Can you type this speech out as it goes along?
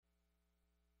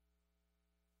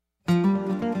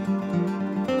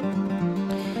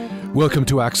Welcome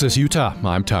to Access Utah.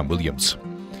 I'm Tom Williams.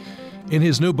 In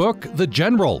his new book, The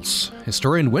Generals,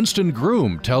 historian Winston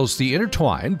Groom tells the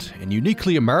intertwined and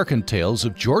uniquely American tales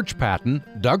of George Patton,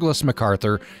 Douglas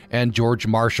MacArthur, and George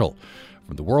Marshall,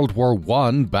 from the World War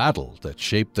I battle that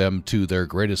shaped them to their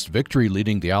greatest victory,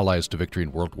 leading the Allies to victory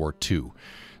in World War II.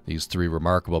 These three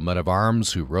remarkable men of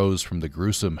arms who rose from the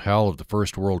gruesome hell of the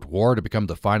First World War to become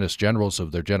the finest generals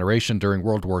of their generation during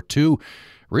World War II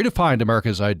redefined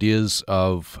America's ideas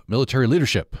of military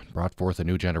leadership, brought forth a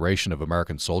new generation of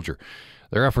American soldier.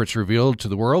 Their efforts revealed to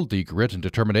the world the grit and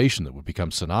determination that would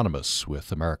become synonymous with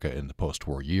America in the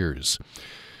post-war years.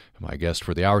 My guest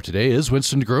for the hour today is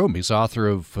Winston Groom. He's author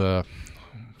of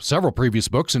several previous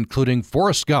books, including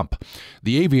Forrest Gump,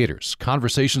 The Aviators,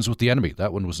 Conversations with the Enemy.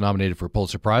 That one was nominated for a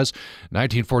Pulitzer Prize.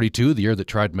 1942, The Year That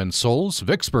Tried Men's Souls.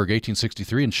 Vicksburg,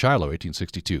 1863, and Shiloh,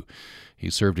 1862. He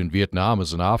served in Vietnam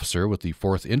as an officer with the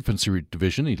 4th Infantry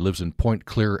Division. He lives in Point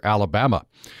Clear, Alabama.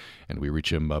 And we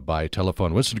reach him by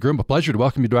telephone. Winston Groom, a pleasure to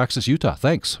welcome you to Access Utah.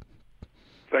 Thanks.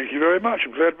 Thank you very much.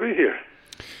 I'm glad to be here.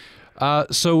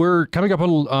 So we're coming up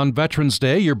on Veterans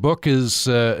Day. Your book is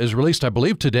released, I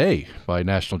believe, today by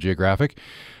National Geographic.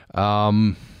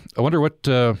 I wonder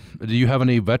do you have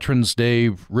any Veterans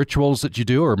Day rituals that you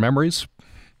do or memories?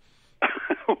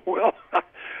 Well,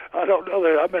 I don't know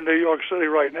that. I'm in New York City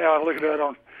right now. I'm looking out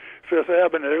on Fifth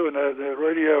Avenue, and the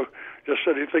radio just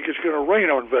said he thinks it's going to rain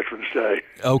on Veterans Day.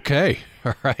 Okay.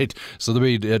 All right. So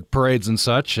there'll be parades and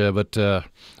such, but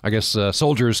I guess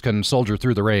soldiers can soldier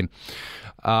through the rain.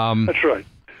 That's right.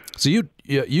 So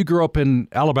you grew up in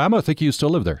Alabama. I think you still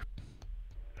live there.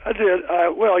 I did. I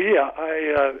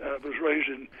was raised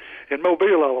in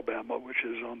Mobile, Alabama, which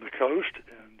is on the coast,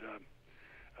 and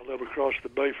I live across the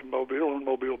bay from Mobile on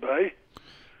Mobile Bay.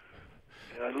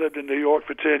 And I lived in New York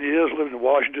for 10 years, lived in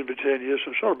Washington for 10 years,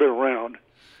 so I've sort of been around,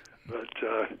 but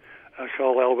I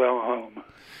call Alabama home.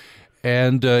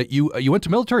 And you went to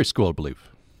military school, I believe.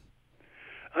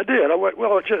 I did. It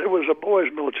was a boys'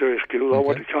 military school. Okay. I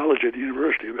went to college at the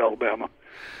University of Alabama,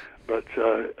 but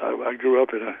I grew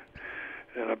up in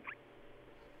a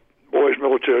boys'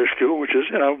 military school, which is,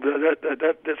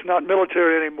 that's not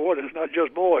military anymore. It's not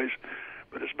just boys,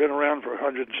 but it's been around for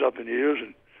 100-something years,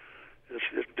 and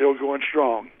it's still going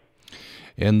strong.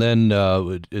 And then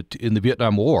in the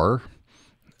Vietnam War,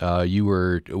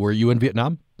 were you in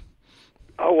Vietnam?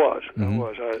 I was. Mm-hmm.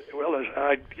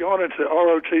 I'd gone into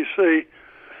ROTC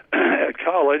at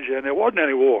college, and there wasn't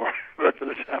any war. But by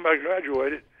the time I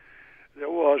graduated, there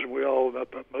was, and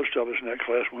most of us in that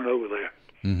class went over there.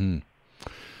 Mm-hmm.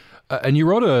 And you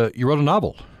wrote a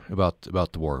novel about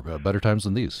the war, Better Times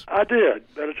Than These. I did.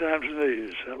 Better Times Than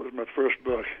These. That was my first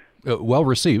book. Well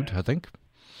received, I think.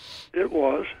 It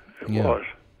was. It was.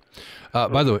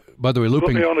 By the way, looping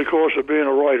put me on the course of being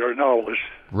a writer, a novelist.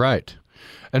 Right.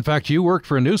 In fact, you worked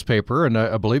for a newspaper, and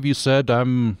I believe you said,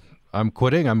 "I'm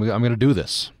quitting. I'm going to do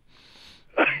this."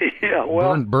 Yeah.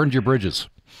 Well, burned your bridges.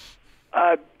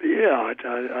 I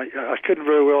couldn't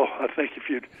very well. I think if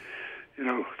you'd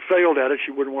failed at it,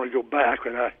 you wouldn't want to go back.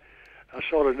 And I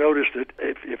sort of noticed that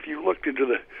if you looked into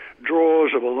the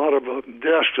drawers of a lot of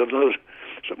desks of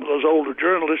some of those older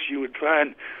journalists, you would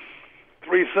find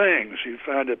three things. You'd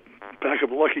find a pack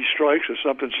of Lucky Strikes or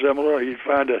something similar, or you'd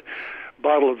find a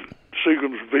bottle of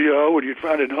Seagram's VO, and you'd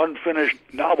find an unfinished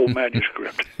novel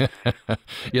manuscript.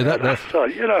 Yeah, So,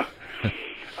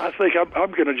 I think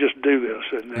I'm going to just do this.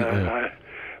 And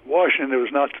Washington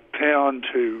was not the town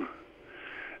to,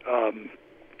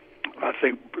 I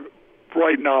think,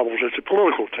 write novels. It's a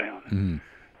political town. Mm-hmm.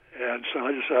 And so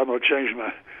I just said, I'm going to change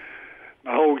my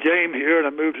whole game here, and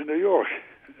I moved to New York.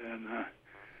 And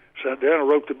sat down and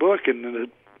wrote the book,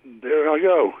 and there I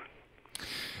go.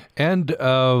 And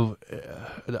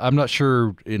I'm not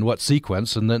sure in what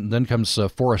sequence, and then comes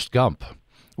Forrest Gump.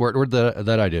 Where'd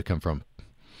that idea come from?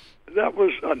 That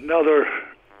was another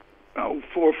 4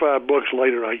 or 5 books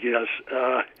later, I guess.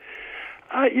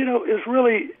 It's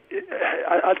really.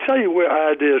 I tell you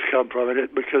where ideas come from,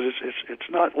 because it's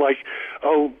not like,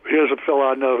 oh, here's a fellow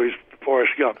I know, he's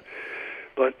Forrest Gump.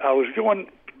 But I was going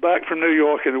back from New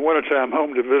York in the wintertime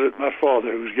home to visit my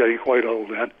father, who was getting quite old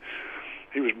then.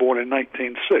 He was born in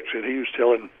 1906, and he was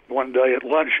telling one day at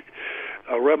lunch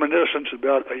a reminiscence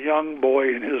about a young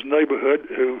boy in his neighborhood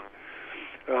who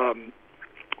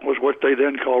was what they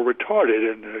then called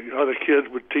retarded, and other kids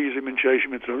would tease him and chase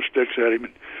him and throw sticks at him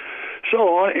and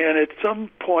so on. And at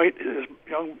some point, his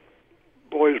young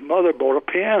boy's mother bought a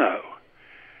piano,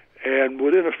 and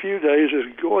within a few days, this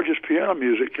gorgeous piano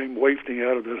music came wafting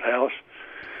out of his house,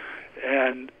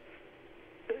 and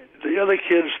the other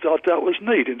kids thought that was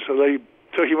neat, and so they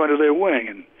took him under their wing.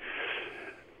 And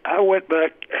I went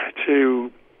back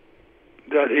to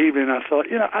that evening, I thought,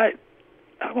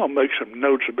 I want to make some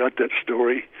notes about that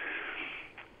story,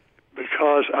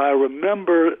 because I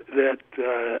remember that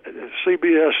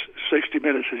CBS 60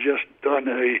 Minutes has just done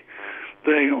a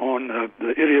thing on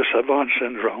the idiot savant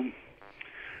syndrome,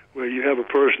 where you have a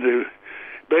person who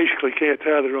basically can't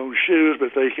tie their own shoes,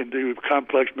 but they can do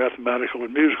complex mathematical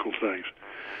and musical things.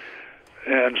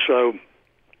 And so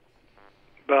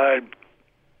I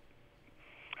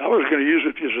was going to use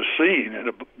it as a scene,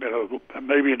 in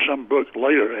maybe in some book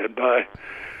later. And by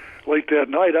late that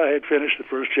night, I had finished the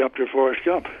first chapter of Forrest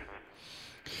Gump.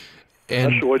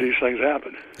 And that's the way these things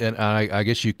happen. And I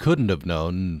guess you couldn't have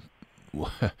known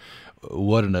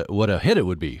what a hit it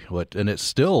would be. And it's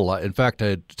still, in fact,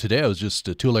 today I was just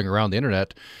tooling around the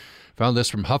internet, found this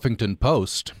from Huffington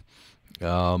Post.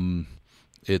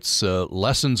 It's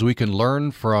lessons we can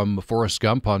learn from Forrest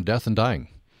Gump on death and dying.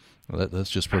 That's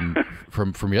just from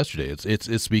yesterday.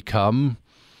 It's become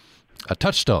a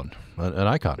touchstone, an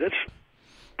icon. It's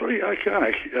pretty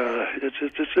iconic. It's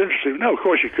interesting. No, of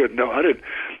course you couldn't know. I didn't.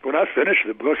 When I finished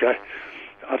the book, I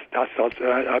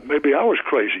thought maybe I was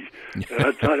crazy.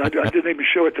 I didn't even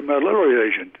show it to my literary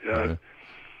agent.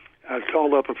 I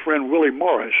called up a friend, Willie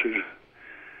Morris, who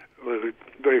was a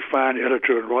very fine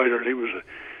editor and writer, and he was at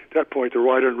that point the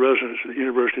writer in residence at the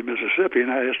University of Mississippi, and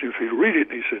I asked him if he'd read it,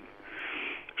 and he said,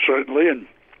 certainly. And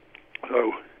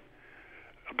so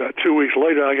about 2 weeks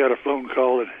later, I got a phone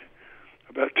call at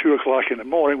about 2 o'clock in the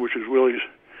morning, which is Willie's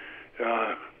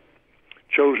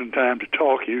chosen time to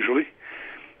talk usually.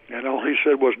 And all he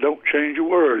said was, "Don't change a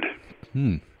word."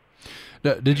 Now,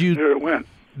 there it went.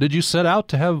 Did you set out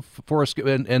to have Forrest Gump,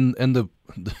 and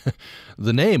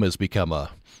the name has become I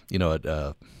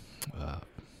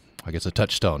guess a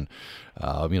touchstone,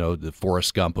 the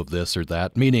Forrest Gump of this or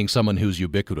that, meaning someone who's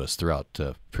ubiquitous throughout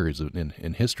periods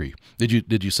in history.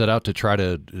 Did you set out to try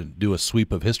to do a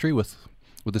sweep of history with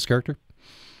this character?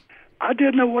 I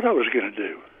didn't know what I was going to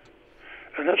do,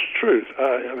 and that's the truth.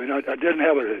 I didn't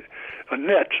have a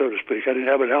net, so to speak. I didn't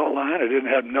have an outline. I didn't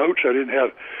have notes. I didn't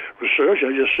have research.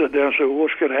 I just sat down and said, "Well,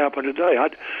 what's going to happen today?"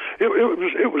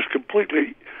 It was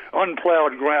completely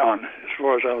unplowed ground as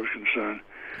far as I was concerned,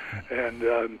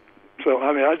 and so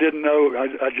I didn't know.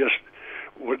 I just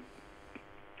would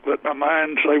let my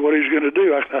mind say what he's going to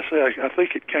do. I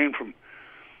think it came from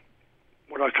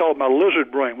what I call my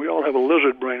lizard brain. We all have a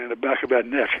lizard brain in the back of our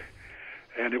neck,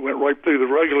 and it went right through the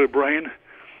regular brain,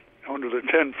 onto the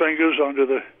 10 fingers, onto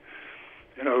the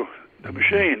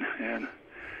machine, and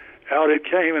out it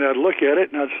came. And I'd look at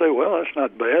it and I'd say, "Well, that's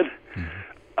not bad."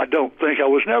 I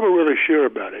was never really sure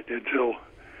about it until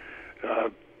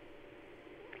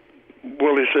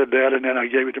Willie said that, and then I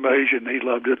gave it to my agent, and he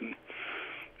loved it, and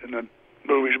the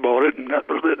movies bought it, and that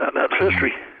was it. That's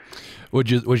history.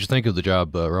 What'd you think of the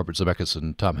job Robert Zemeckis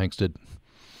and Tom Hanks did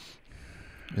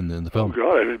in the film? Oh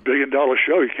God, it's a $1 billion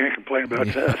show. You can't complain about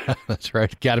that. That's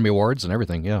right. Academy Awards and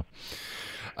everything. Yeah.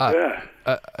 Yeah.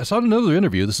 I saw another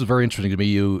interview. This is very interesting to me.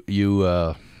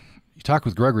 You talked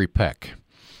with Gregory Peck,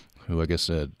 who I guess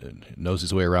knows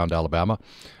his way around Alabama,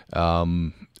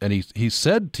 and he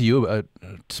said to you,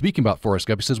 speaking about Forrest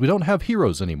Gump, he says we don't have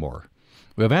heroes anymore.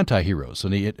 We have anti-heroes,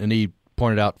 and he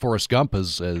pointed out Forrest Gump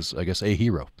as I guess a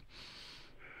hero.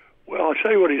 Well, I'll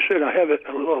tell you what he said. I have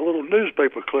a little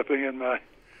newspaper clipping in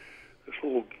this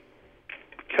little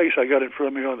case I got in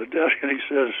front of me on the desk, and he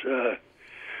says.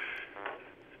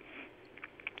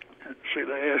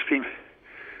 They asked him,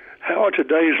 "How are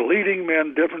today's leading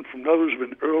men different from those of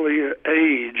an earlier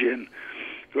age?" And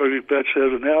George Patton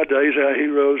says, "Nowadays our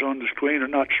heroes on the screen are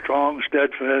not strong,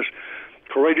 steadfast,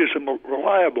 courageous, and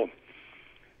reliable.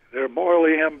 They're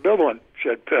morally ambivalent,"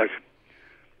 said Peck.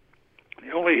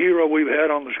 "The only hero we've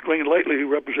had on the screen lately who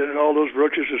represented all those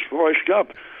virtues is Forrest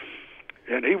Gump,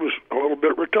 and he was a little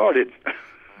bit retarded."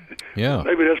 Yeah.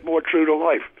 Maybe that's more true to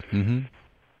life. Mm-hmm.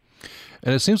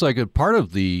 And it seems like a part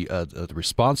of the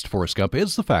response to Forrest Gump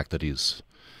is the fact that he's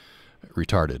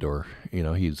retarded, or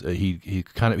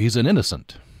he's an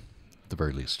innocent, at the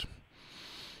very least.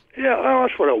 Yeah, well,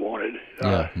 that's what I wanted.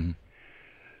 Yeah.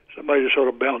 Somebody to sort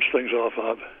of bounce things off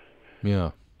of.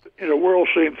 Yeah. World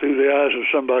seen through the eyes of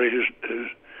somebody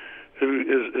who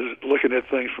is looking at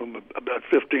things from about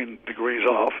 15 degrees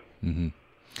off. Mm-hmm.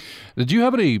 Did you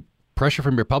have any pressure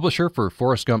from your publisher for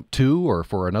Forrest Gump 2 or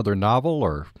for another novel,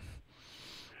 or?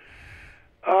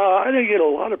 I didn't get a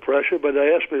lot of pressure, but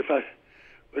they asked me if I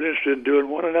was interested in doing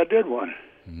one, and I did one.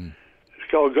 Mm-hmm.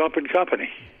 It's called Gump and Company.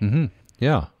 Mm-hmm.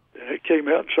 Yeah. And it came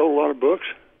out and sold a lot of books.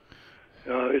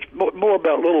 It's more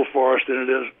about Little Forrest than it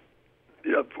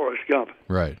is Forrest Gump.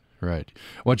 Right.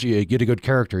 Once you get a good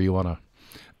character, you want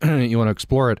to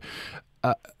explore it.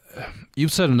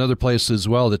 you've said in other places as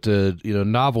well that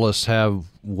novelists have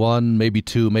one, maybe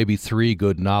two, maybe three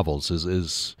good novels.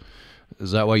 Is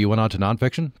that why you went on to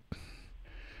nonfiction?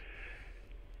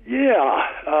 Yeah,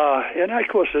 and of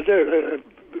course there are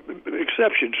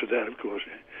exceptions to that. Of course,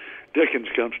 Dickens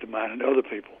comes to mind, and other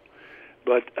people.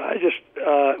 But I just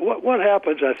what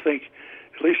happens, I think,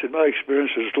 at least in my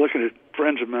experience, is looking at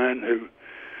friends of mine who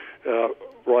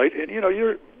write, and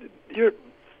you're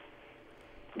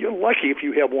lucky if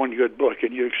you have one good book,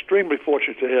 and you're extremely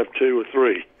fortunate to have two or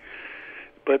three.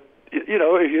 But if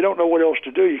you don't know what else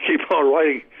to do, you keep on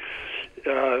writing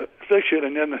fiction,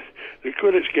 and then the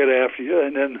critics get after you,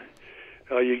 and then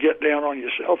you get down on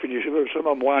yourself, and some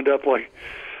of them wind up like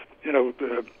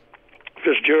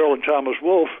Fitzgerald and Thomas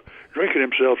Wolfe drinking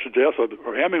themselves to death,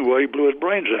 or Hemingway blew his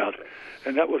brains out,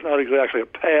 and that was not exactly a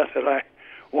path that I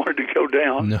wanted to go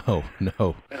down. No. And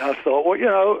I thought, well,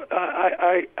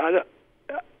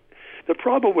 the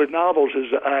problem with novels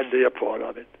is the idea part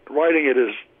of it. Writing it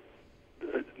is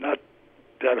not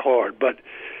that hard, but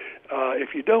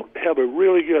if you don't have a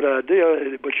really good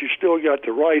idea, but you still got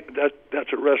to write,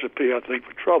 that's a recipe, I think,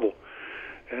 for trouble.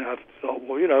 And I thought,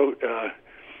 well,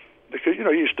 because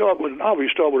you start with a novel, you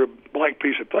start with a blank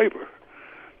piece of paper.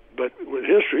 But with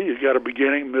history, you've got a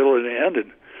beginning, middle, and end,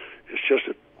 and it's just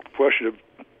a question of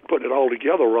putting it all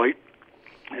together right.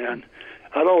 And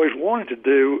I'd always wanted to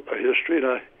do a history, and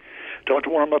I talked to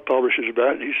one of my publishers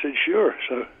about it, and he said, sure.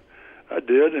 So I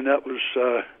did, and that was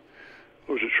a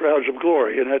Shrouds of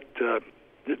Glory, and that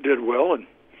it did well. And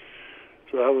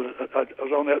so I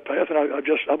was on that path, and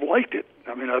I've liked it.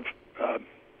 I mean, I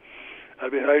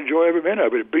enjoy every minute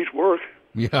of it. It beats work.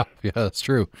 Yeah, that's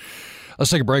true. Let's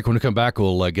take a break. When we come back,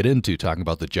 we'll get into talking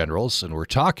about the generals, and we're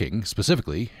talking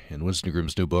specifically in Winston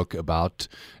Groom's new book about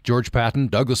George Patton,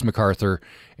 Douglas MacArthur,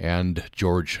 and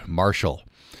George Marshall.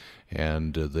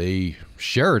 And they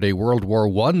shared a World War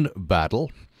I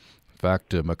battle. In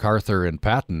fact, MacArthur and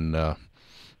Patton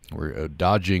were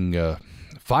dodging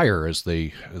fire as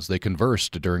they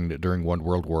conversed during one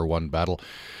World War I battle.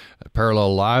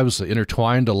 Parallel lives,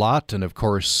 intertwined a lot, and of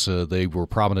course they were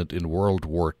prominent in World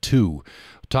War II. We'll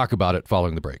talk about it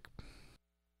following the break.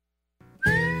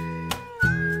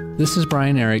 This is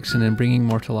Brian Erickson in Bringing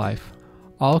More to Life.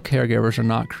 All caregivers are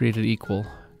not created equal.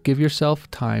 Give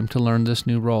yourself time to learn this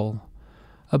new role.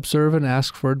 Observe and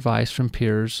ask for advice from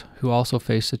peers who also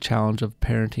face the challenge of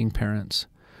parenting parents.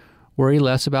 Worry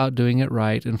less about doing it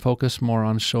right and focus more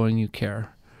on showing you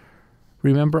care.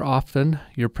 Remember often,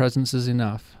 your presence is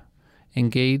enough.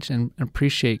 Engage and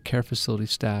appreciate care facility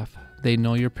staff. They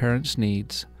know your parents'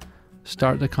 needs.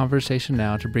 Start the conversation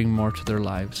now to bring more to their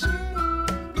lives.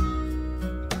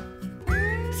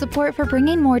 Support for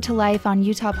Bringing More to Life on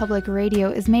Utah Public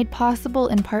Radio is made possible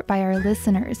in part by our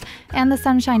listeners and the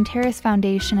Sunshine Terrace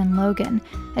Foundation in Logan,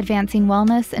 advancing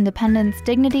wellness, independence,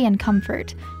 dignity, and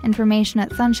comfort. Information at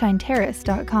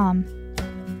sunshineterrace.com.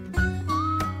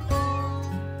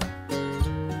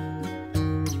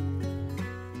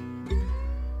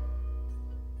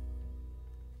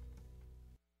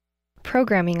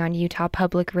 Programming on Utah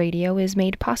Public Radio is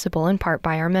made possible in part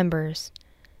by our members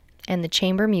and the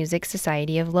Chamber Music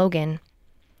Society of Logan,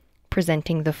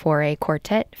 presenting the 4A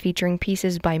Quartet featuring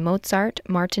pieces by Mozart,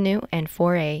 Martineau, and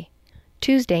 4A.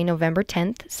 Tuesday, November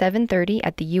 10th, 7:30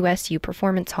 at the USU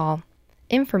Performance Hall.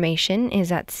 Information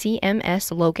is at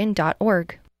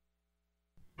cmslogan.org.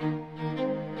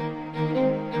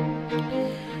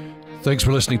 Thanks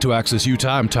for listening to Access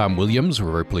Utah. I'm Tom Williams.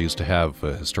 We're very pleased to have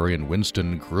historian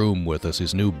Winston Groom with us.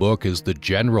 His new book is The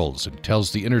Generals. It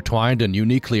tells the intertwined and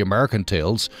uniquely American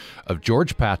tales of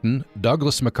George Patton,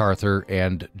 Douglas MacArthur,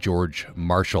 and George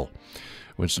Marshall.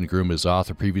 Winston Groom is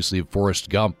author previously of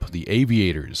Forrest Gump, The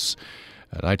Aviators,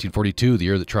 1942, The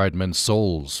Year That Tried Men's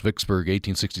Souls, Vicksburg,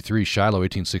 1863, Shiloh,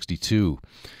 1862.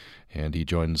 And he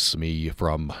joins me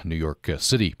from New York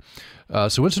City.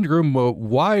 So Winston Groom,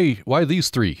 why these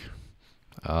three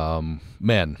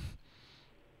men?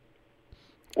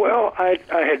 Well, I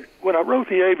had, when I wrote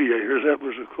The Aviators, that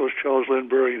was, of course, Charles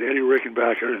Lindbergh and Eddie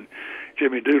Rickenbacker and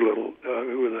Jimmy Doolittle,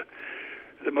 who were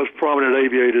the most prominent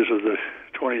aviators of the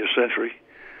 20th century.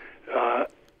 I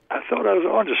thought I was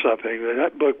onto something.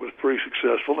 That book was pretty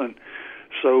successful, and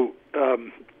so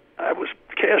I was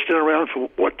casting around for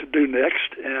what to do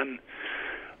next, and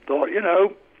thought,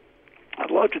 I'd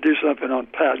love to do something on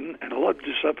Patton, and I'd love to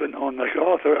do something on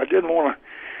MacArthur. I didn't want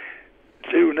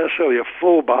to do necessarily a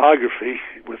full biography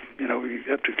with, you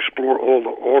have to explore all the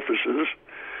orifices.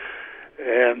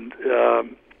 And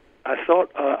I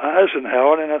thought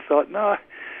Eisenhower, and I thought, no,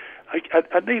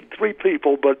 I need three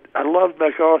people, but I love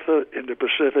MacArthur in the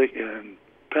Pacific and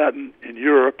Patton in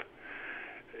Europe.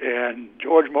 and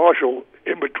George Marshall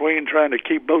in between, trying to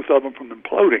keep both of them from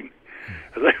imploding.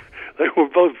 They were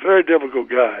both very difficult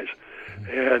guys,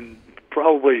 and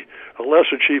probably a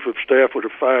lesser chief of staff would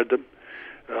have fired them.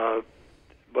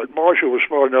 But Marshall was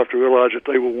smart enough to realize that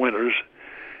they were winners,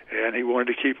 and he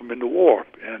wanted to keep them in the war,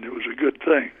 and it was a good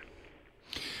thing.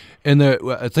 And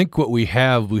I think what we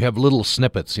have little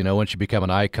snippets. Once you become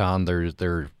an icon, they're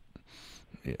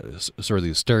sort of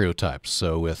these stereotypes.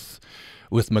 So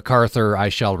with MacArthur, I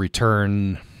shall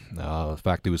return. The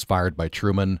fact he was fired by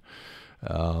Truman.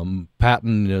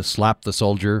 Patton slapped the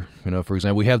soldier. For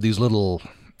example, we have these little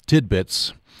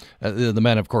tidbits. The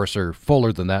men, of course, are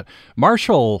fuller than that.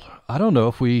 Marshall, I don't know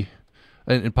if we,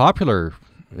 in popular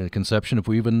conception, if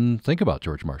we even think about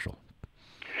George Marshall.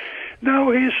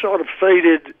 No, he's sort of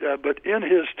faded, but in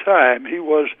his time, he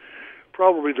was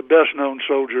probably the best-known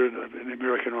soldier in the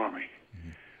American Army.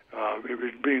 He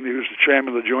was the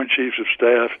chairman of the Joint Chiefs of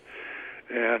Staff,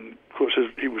 and, of course,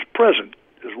 he was present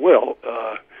as well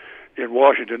in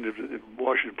Washington. The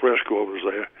Washington Press Corps was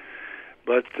there.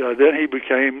 But then he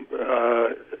became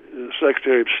the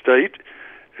Secretary of State,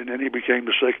 and then he became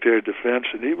the Secretary of Defense,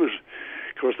 and he was,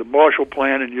 of course, the Marshall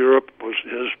Plan in Europe was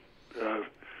his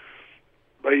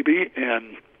baby,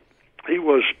 and he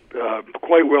was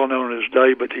quite well known in his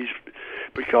day, but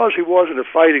because he wasn't a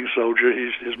fighting soldier,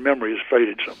 his memory has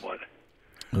faded somewhat.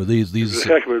 Well, he's a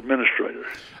heck of an administrator.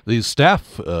 These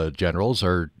staff generals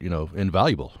are,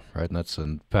 invaluable, right?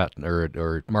 And Patton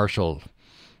or Marshall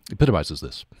epitomizes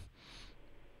this.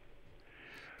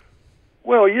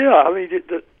 Well, yeah. I mean,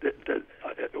 the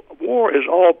war is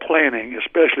all planning,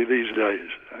 especially these days.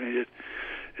 I mean,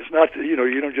 it's not you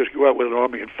don't just go out with an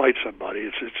army and fight somebody.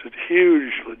 It's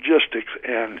huge logistics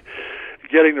and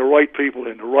getting the right people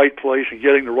in the right place and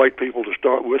getting the right people to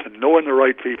start with and knowing the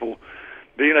right people,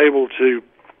 being able to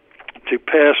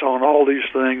pass on all these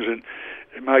things. And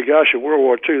my gosh, in World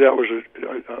War II, that was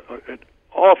an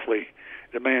awfully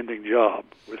demanding job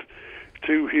with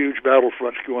two huge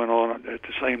battlefronts going on at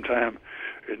the same time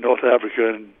in North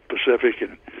Africa and Pacific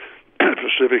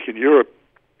and Europe.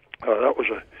 That was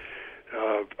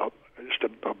just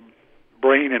a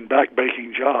brain and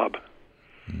back-breaking job.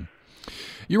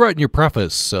 You write in your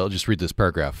preface, I'll just read this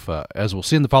paragraph. As we'll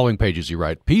see in the following pages, you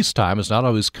write, peacetime is not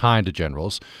always kind to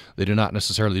generals. They do not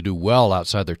necessarily do well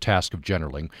outside their task of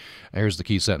generaling. Here's the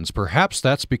key sentence. Perhaps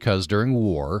that's because during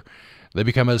war, they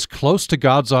become as close to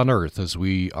gods on earth as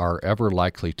we are ever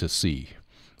likely to see.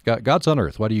 Gods on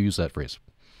earth, why do you use that phrase?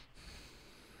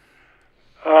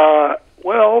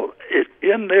 Well,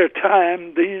 in their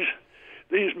time,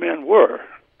 these men were.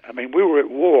 I mean, we were at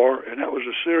war, and that was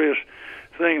a serious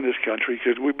thing in this country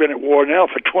because we've been at war now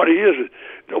for 20 years.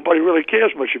 Nobody really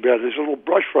cares much about it. These little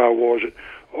brush fire wars that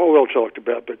Orwell talked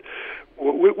about. But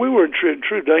we were in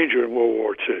true danger in World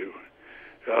War II.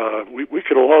 We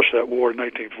could have lost that war in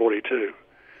 1942.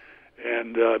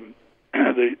 And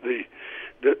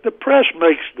the press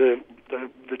makes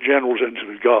the generals into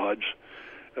the gods.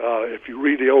 If you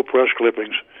read the old press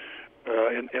clippings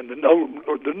and the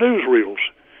newsreels,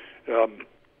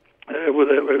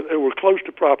 they were close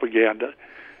to propaganda,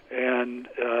 and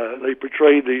they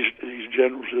portrayed these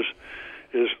generals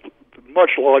as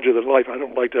much larger than life. I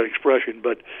don't like that expression,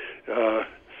 but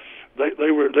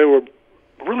they were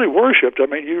really worshipped. I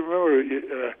mean, you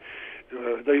remember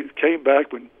they came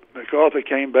back when MacArthur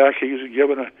came back. He was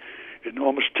given an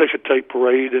enormous ticker tape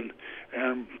parade and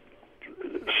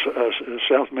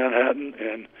South Manhattan,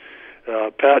 and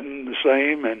Patton the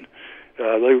same, and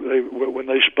they when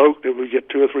they spoke, they would get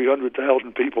 200,000 or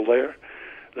 300,000 people there.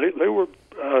 They were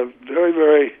very,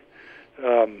 very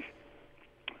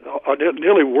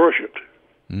nearly worshipped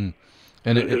and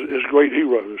as great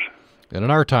heroes. And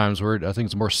in our times, where I think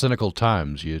it's more cynical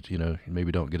times, you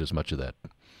maybe don't get as much of that.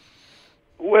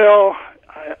 Well,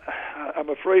 I'm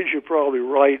afraid you're probably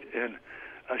right, and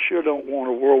I sure don't want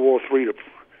a World War III to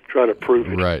try to prove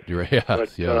it. Right. Yeah,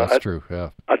 but, that's true.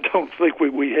 Yeah. I don't think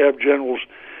we have generals.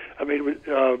 I mean,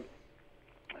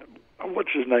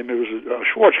 what's his name? It was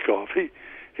Schwarzkopf.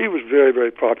 He was very,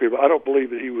 very popular, but I don't believe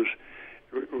that he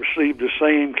received the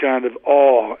same kind of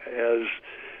awe as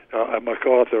a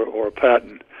MacArthur or a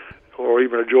Patton or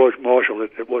even a George Marshall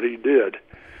at what he did.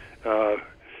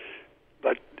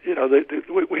 But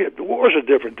the wars are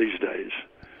different these days.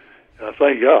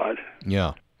 Thank God.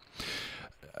 Yeah.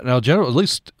 Now, General, at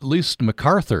least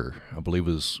MacArthur, I believe,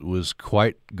 was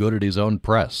quite good at his own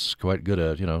press, quite good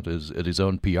at at his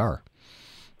own PR.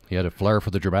 He had a flair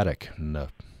for the dramatic. And,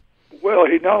 well,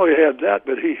 he not only had that,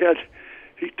 but he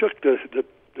took the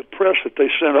press that they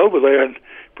sent over there and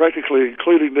practically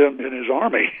including them in his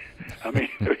army. I mean,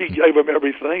 he gave them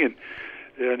everything, and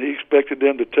and he expected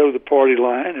them to toe the party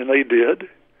line, and they did.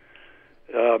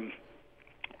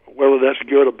 Whether that's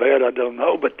good or bad, I don't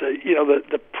know. But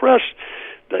the press,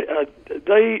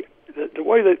 the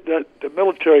way that the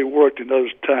military worked in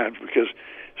those times, because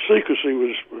secrecy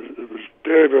was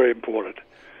very, very important,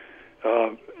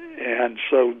 and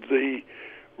so the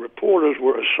reporters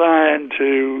were assigned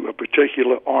to a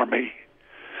particular army,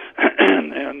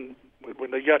 and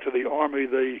when they got to the army,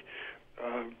 the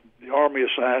army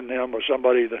assigned them, or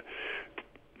somebody, the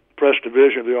press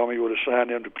division of the army would assign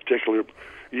them to particular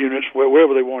units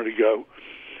wherever they wanted to go,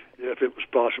 if it was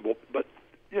possible. But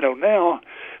now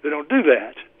they don't do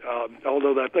that.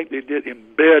 Although I think they did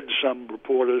embed some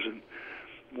reporters in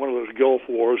one of those Gulf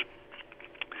Wars.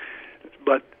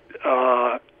 But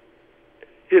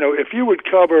if you would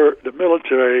cover the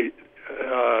military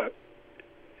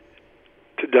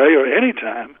today or any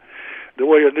time the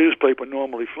way a newspaper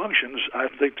normally functions, I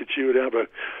think that you would have an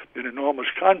enormous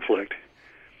conflict,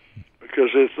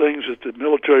 because there's things that the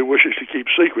military wishes to keep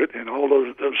secret, and all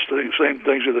those things, same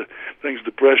things are the things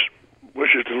the press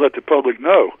wishes to let the public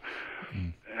know.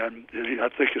 And I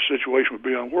think the situation would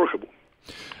be unworkable.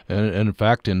 And in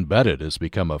fact, embedded has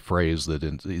become a phrase that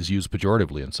is used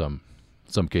pejoratively in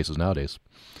some cases nowadays.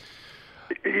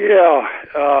 Yeah,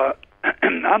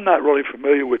 I'm not really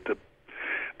familiar with the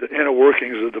inner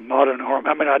workings of the modern army.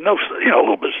 I mean, I know a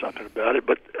little bit something about it,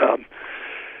 but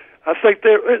I think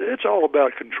it's all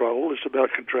about control. It's about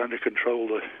trying to control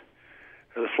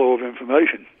the flow of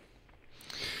information.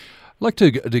 I'd like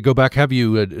to go back, have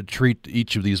you treat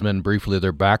each of these men briefly,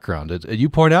 their background. You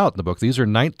point out in the book, these are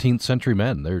 19th century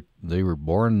men. They were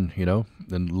born,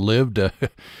 and lived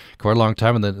quite a long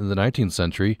time in the 19th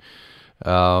century.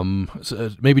 So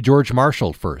maybe George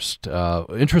Marshall first.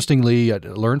 Interestingly, I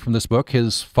learned from this book,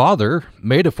 his father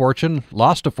made a fortune,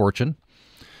 lost a fortune.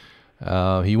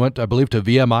 He went, I believe, to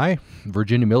VMI,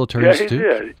 Virginia Military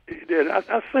Institute. He did.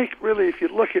 I think, really, if you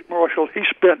look at Marshall, he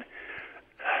spent,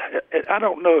 I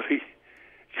don't know if he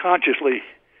consciously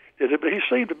did it, but he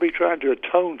seemed to be trying to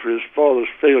atone for his father's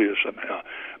failure somehow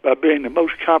by being the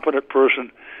most competent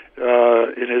person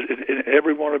in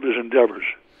every one of his endeavors.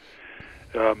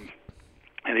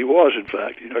 And he was, in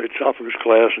fact, at top of his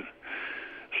class and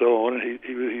so on. And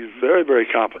he was very, very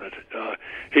competent.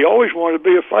 He always wanted to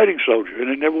be a fighting soldier, and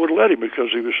they never would let him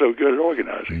because he was so good at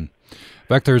organizing. In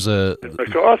fact, there's a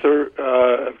MacArthur.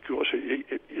 Of course,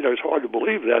 it's hard to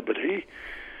believe that, but he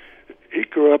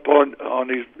grew up on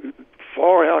these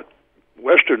far out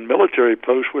Western military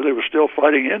posts where they were still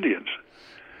fighting Indians.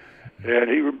 And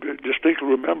he distinctly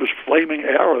remembers flaming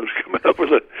arrows coming up with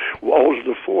the walls of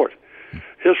the fort.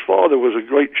 His father was a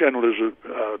great general, as a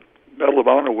Medal of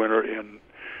Honor winner in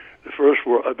the First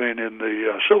War. In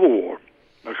the Civil War,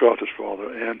 MacArthur's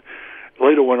father, and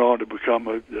later went on to become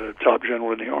a top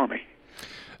general in the Army.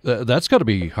 That's got to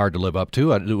be hard to live up to.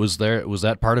 Was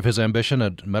that part of his ambition,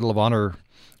 a Medal of Honor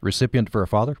recipient for a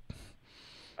father?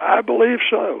 I believe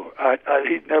so.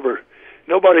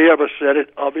 Nobody ever said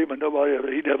it of him, and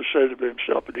he never said it of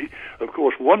himself. But he, of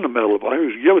course, won the Medal of Honor. He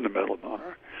was given the Medal of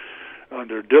Honor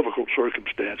under difficult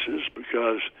circumstances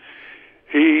because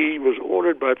he was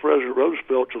ordered by President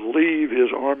Roosevelt to leave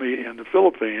his army in the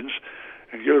Philippines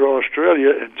and go to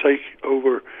Australia and take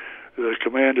over the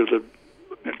command of the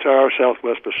entire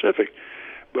Southwest Pacific.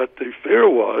 But the fear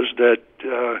was that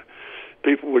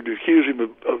people would accuse him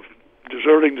of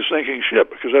deserting the sinking ship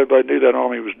because everybody knew that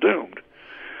army was doomed.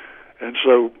 And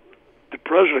so the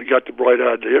president got the bright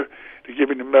idea to give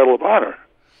him the Medal of Honor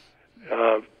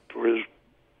for his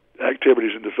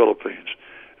activities in the Philippines,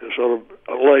 to sort of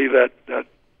allay that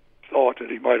thought that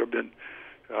he might have been,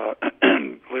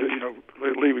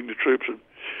 leaving the troops of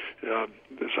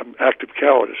some act of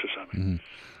cowardice or something. Mm-hmm.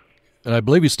 And I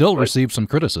believe he still received some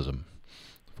criticism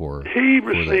for. He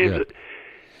received it.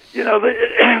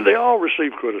 They all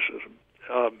receive criticism,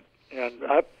 and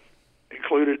I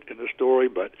included in the story.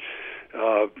 But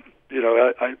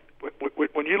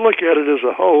when you look at it as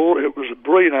a whole, it was a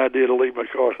brilliant idea to leave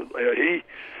MacArthur there.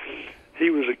 He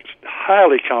was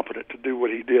highly competent to do what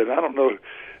he did. I don't know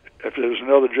if there was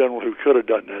another general who could have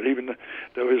done that, even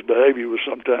though his behavior was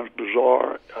sometimes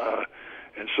bizarre,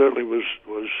 and certainly was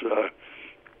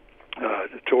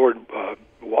toward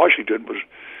Washington was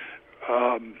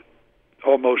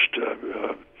almost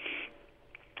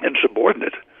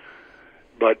insubordinate.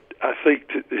 But I think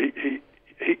that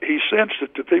he sensed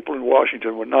that the people in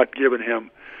Washington were not giving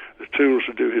him the tools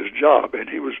to do his job, and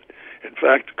he was, in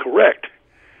fact, correct.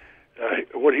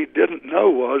 What he didn't know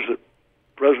was that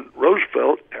President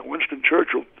Roosevelt and Winston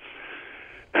Churchill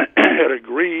had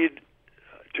agreed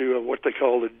to what they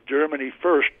call the Germany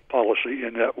First policy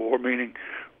in that war, meaning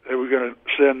they were going to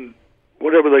send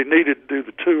whatever they needed to do,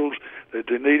 the tools that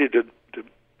they needed to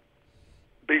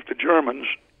beat the Germans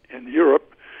in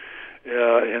Europe,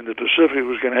 and the Pacific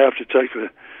was going to have to take the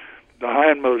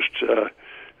hindmost,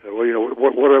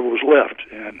 whatever was left.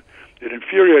 And it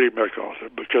infuriated MacArthur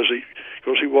because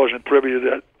he wasn't privy to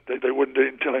that. They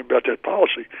didn't tell him about that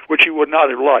policy, which he would not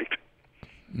have liked.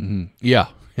 Mm-hmm. Yeah.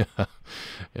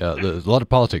 There's a lot of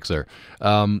politics there.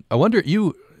 I wonder,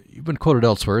 you've been quoted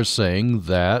elsewhere as saying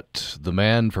that the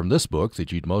man from this book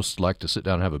that you'd most like to sit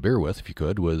down and have a beer with, if you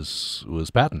could, was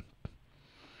Patton.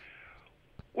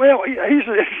 Well, he's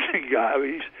an interesting guy. I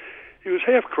mean, he was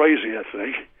half crazy, I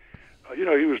think. He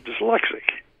was dyslexic,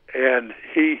 and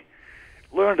he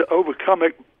learned to overcome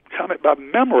it by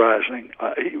memorizing.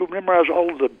 He would memorize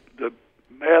all of the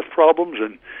math problems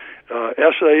and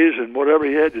essays and whatever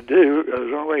he had to do.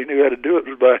 The only way he knew how to do it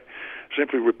was by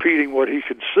simply repeating what he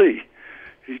could see.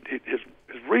 His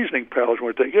reasoning powers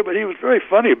weren't that good, but he was very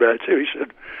funny about it, too. He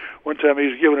said one time he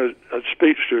was giving a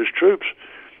speech to his troops,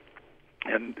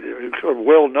 and it was sort of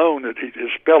well known that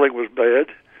his spelling was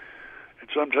bad, and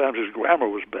sometimes his grammar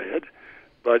was bad.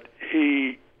 But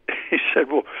he said,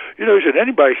 well, he said,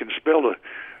 anybody can spell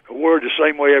a word the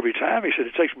same way every time. He said,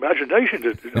 it takes imagination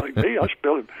to, like me, I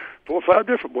spell it 4 or 5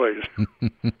 different ways.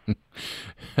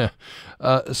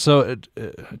 So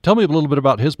tell me a little bit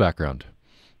about his background.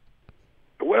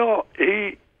 Well,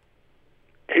 he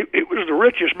was the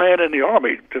richest man in the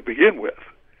Army to begin with.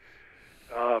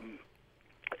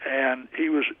 And he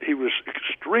was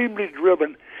extremely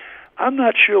driven. I'm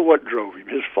not sure what drove him.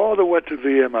 His father went to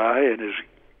VMI, and his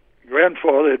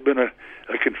grandfather had been a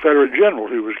Confederate general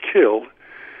who was killed.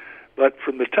 But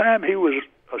from the time he was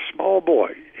a small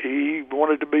boy, he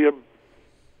wanted to be a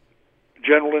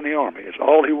general in the Army. It's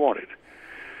all he wanted.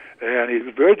 And it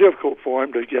was very difficult for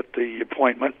him to get the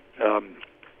appointment,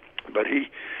 but he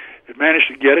managed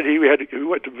to get it. He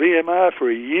went to VMI for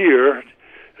a year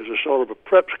as a sort of a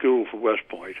prep school for West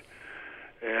Point.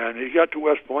 And he got to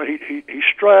West Point. He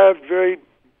strived very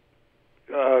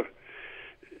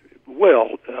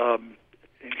well and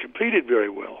competed very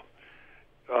well.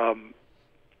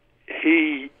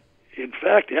 In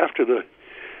fact, after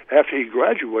he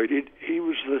graduated, he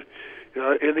was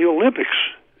in the Olympics.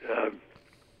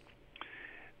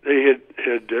 They had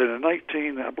in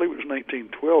I believe it was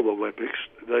 1912 Olympics.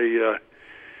 They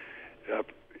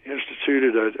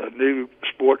instituted a new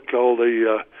sport called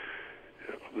the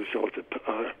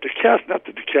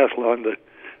decathlon.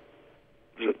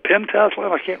 Was it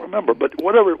pentathlon? I can't remember, but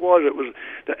whatever it was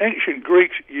the ancient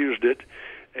Greeks used it,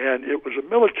 and it was a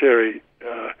military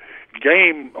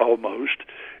game almost,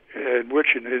 in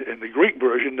which in the Greek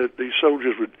version that these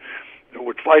soldiers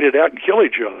would fight it out and kill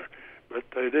each other. But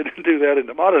they didn't do that in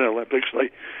the modern Olympics.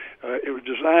 It was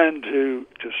designed to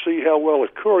see how well a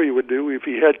courier would do if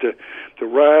he had to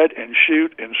ride and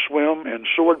shoot and swim and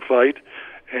sword fight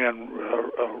and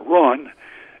run.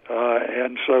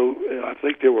 And so I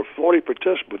think there were 40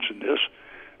 participants in this.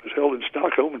 It was held in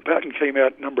Stockholm, and Patton came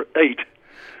out number 8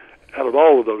 out of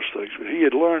all of those things. But he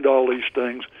had learned all these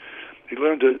things. He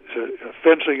learned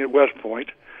fencing at West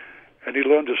Point, and he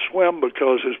learned to swim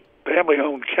because his family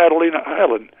owned Catalina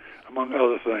Island, among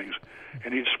other things,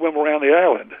 and he'd swim around the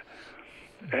island.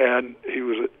 And he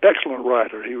was an excellent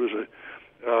rider. He was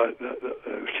the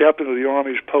captain of the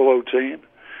Army's polo team,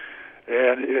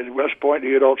 and at West Point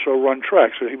he had also run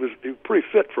track, so he was pretty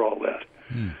fit for all that.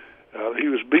 He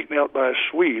was beaten out by a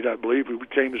Swede, I believe, who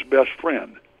became his best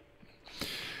friend.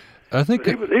 I think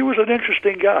he was an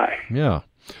interesting guy. Yeah,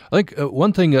 I think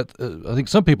one thing that I think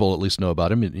some people at least know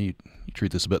about him, and you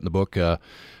treat this a bit in the book.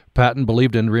 Patton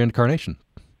believed in reincarnation.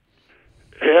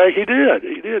 Yeah, he did.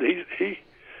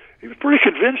 He was pretty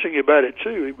convincing about it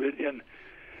too.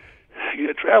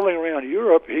 Traveling around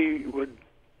Europe, he would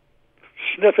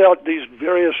sniff out these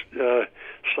various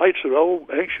sites of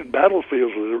old ancient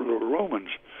battlefields of the Romans,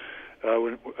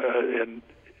 and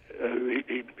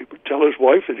he would tell his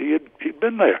wife that he'd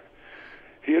been there.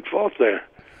 He had fought there.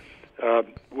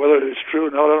 Whether it's true or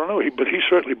not, I don't know. But he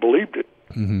certainly believed it.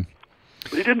 Mm-hmm.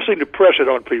 But he didn't seem to press it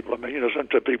on people. I mean,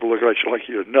 sometimes people look at you like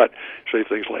you're a nut, say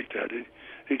things like that.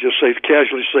 He just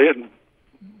casually say it and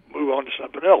move on to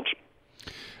something else.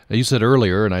 Now, you said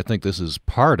earlier, and I think this is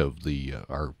part of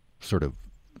our sort of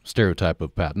stereotype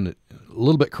of Patton, a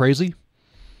little bit crazy?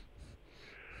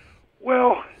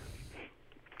 Well,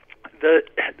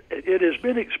 it has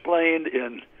been explained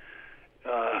in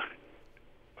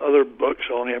other books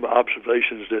on him,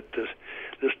 observations, that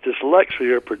this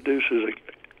dyslexia produces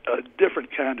a different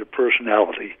kind of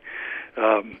personality,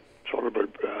 sort of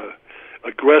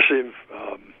aggressive,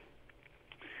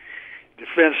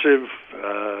 defensive,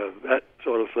 that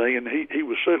sort of thing. And he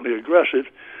was certainly aggressive,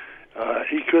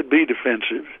 He could be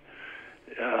defensive.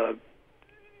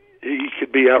 He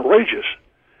could be outrageous,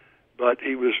 but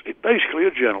he was basically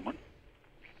a gentleman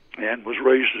and was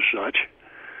raised as such.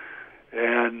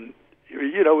 And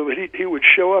he would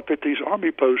show up at these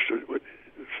army posts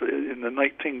in the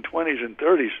 1920s and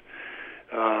 30s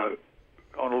as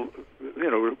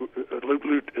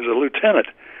a lieutenant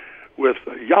with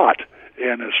a yacht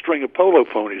and a string of polo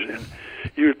ponies. And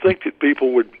you would think that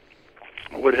people would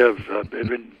have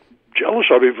been jealous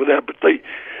of him for that, but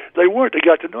they weren't. They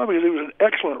got to know him because he was an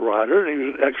excellent rider and he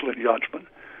was an excellent yachtsman,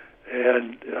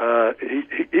 and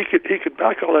he could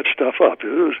back all that stuff up.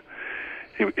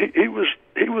 He was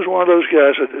one of those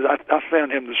guys that I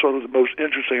found him sort of the most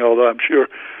interesting. Although I'm sure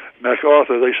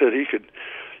MacArthur, they said he could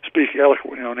speak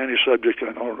eloquently on any subject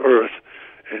on Earth,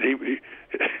 and he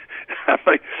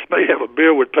I may have a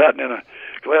beer with Patton and a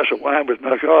glass of wine with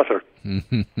MacArthur.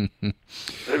 Maybe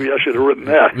I should have written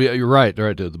that. Yeah, you're right.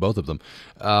 The both of them.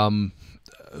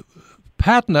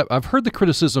 Patton, I've heard the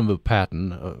criticism of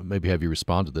Patton. Maybe have you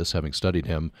responded to this, having studied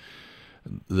him,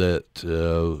 that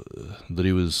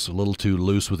he was a little too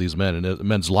loose with these men and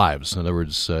men's lives. In other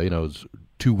words,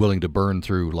 too willing to burn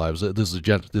through lives. This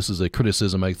is a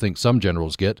criticism I think some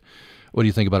generals get. What do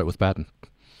you think about it with Patton?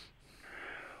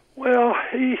 Well,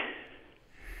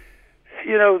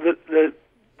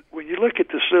 when you look at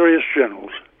the serious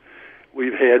generals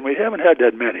we've had, we haven't had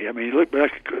that many. I mean, you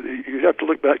have to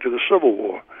look back to the Civil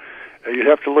War. You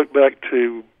have to look back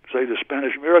to, say, the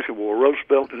Spanish-American War,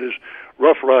 Roosevelt and his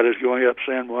Rough Riders going up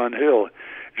San Juan Hill,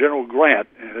 General Grant,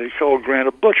 and they called Grant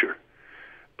a butcher.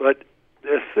 But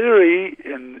the theory,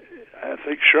 and I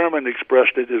think Sherman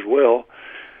expressed it as well,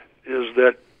 is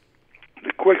that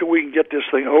the quicker we can get this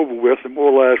thing over with, the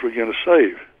more lives we're going to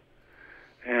save.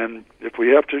 And if we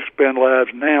have to expend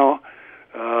lives now,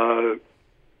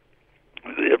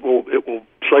 it will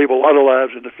save a lot of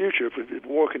lives in the future. If the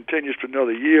war continues for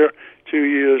another year, 2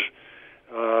 years,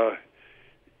 you're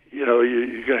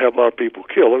going to have a lot of people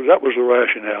killed. That was the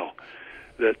rationale.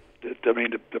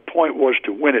 The point was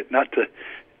to win it, not to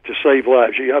save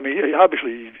lives.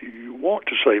 Obviously, you want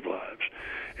to save lives,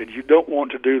 and you don't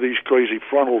want to do these crazy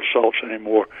frontal assaults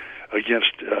anymore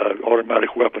against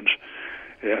automatic weapons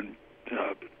and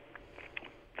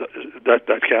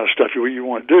that kind of stuff. What you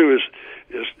want to do is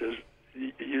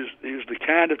use the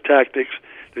kind of tactics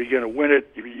that are going to win it.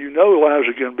 You know lives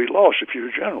are going to be lost if you're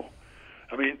a general.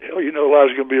 I mean,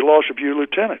 lives are going to be lost if you're a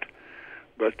lieutenant.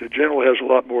 But the general has a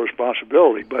lot more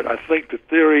responsibility. But I think the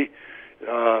theory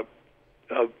that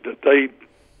they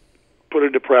put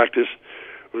into practice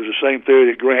was the same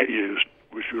theory that Grant used,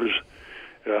 which was,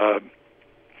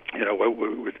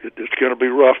 it's going to be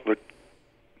rough, but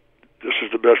this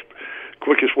is the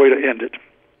quickest way to end it.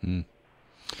 Mm.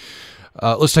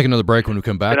 Let's take another break when we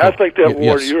come back. And I think that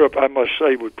war in Europe, I must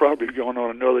say, would probably be going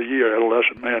on another year,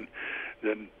 adolescent men,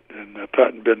 than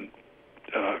Patton been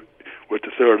with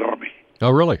the Third Army.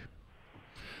 Oh, really?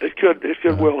 It could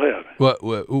well have.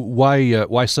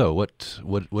 Why so? What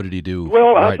did he do?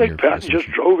 Well, I think Patton just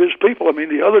drove his people. I mean,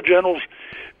 the other generals,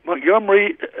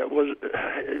 Montgomery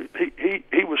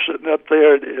he was sitting up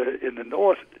there in the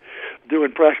north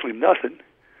doing practically nothing,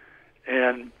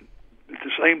 and at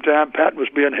the same time, Patton was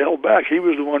being held back. He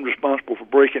was the one responsible for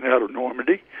breaking out of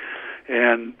Normandy,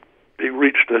 and he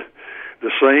reached the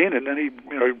Seine, and then he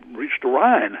reached the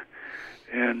Rhine,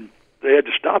 and they had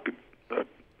to stop him.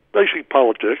 Basically,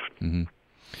 politics. Mm-hmm.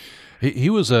 He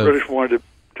was the British wanted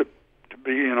to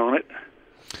be in on it.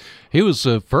 He was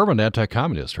a fervent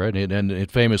anti-communist, right? And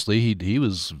famously, he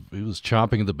was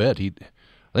chomping at the bit. I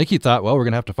think he thought, well, we're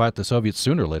going to have to fight the Soviets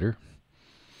sooner or later.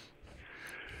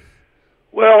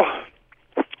 Well,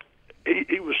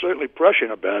 he was certainly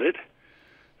prescient about it.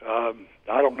 I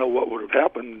don't know what would have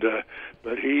happened,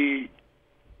 but he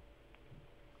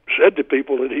said to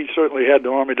people that he certainly had the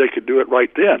army that could do it right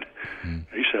then. Mm.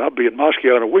 He said, I'll be in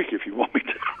Moscow in a week if you want me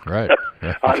to. Right.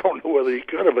 I don't know whether he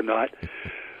could have or not,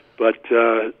 but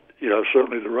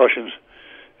certainly the Russians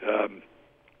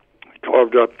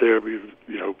carved up there,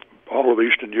 all of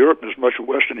Eastern Europe and as much of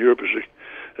Western Europe as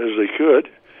they could,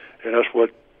 and that's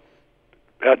what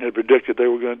Patton had predicted they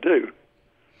were going to do.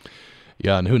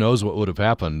 Yeah, and who knows what would have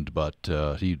happened, but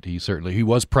he certainly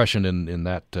was prescient in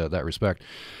that respect.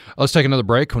 Let's take another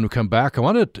break. When we come back, I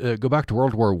want to go back to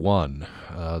World War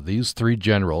I. These three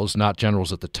generals, not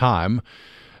generals at the time,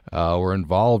 were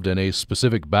involved in a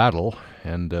specific battle,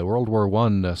 and World War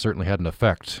I certainly had an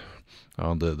effect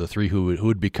on the three who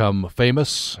would become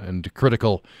famous and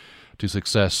critical to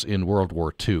success in World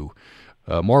War II.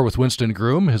 More with Winston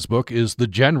Groom. His book is The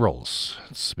Generals.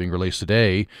 It's being released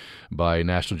today by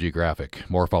National Geographic.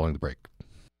 More following the break.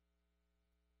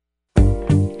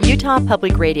 Utah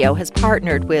Public Radio has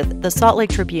partnered with the Salt Lake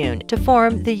Tribune to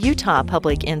form the Utah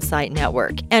Public Insight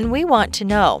Network. And we want to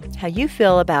know how you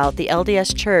feel about the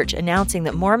LDS Church announcing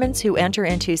that Mormons who enter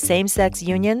into same-sex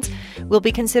unions will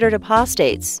be considered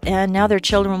apostates, and now their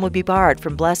children will be barred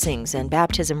from blessings and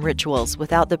baptism rituals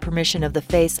without the permission of the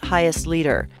faith's highest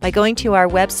leader. By going to our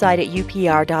website at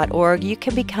upr.org, you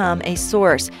can become a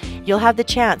source. You'll have the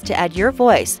chance to add your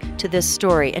voice to this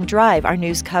story and drive our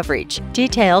news coverage.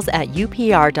 Details at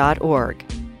upr.org. Hi,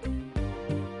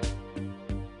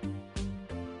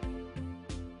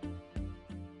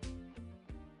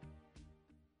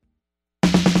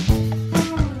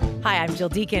 I'm Jill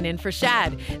Deacon in for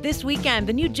Shad. This weekend,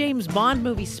 the new James Bond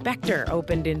movie Spectre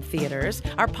opened in theaters.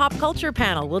 Our pop culture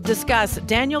panel will discuss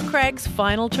Daniel Craig's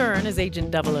final turn as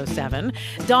Agent 007,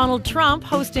 Donald Trump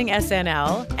hosting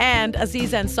SNL, and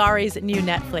Aziz Ansari's new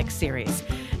Netflix series.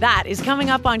 That is coming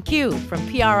up on Q from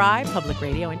PRI, Public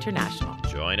Radio International.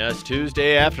 Join us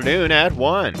Tuesday afternoon at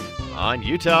 1 on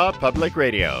Utah Public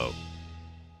Radio.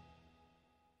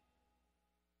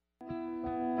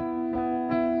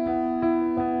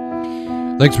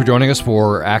 Thanks for joining us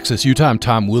for Access Utah. I'm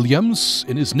Tom Williams.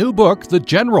 In his new book, The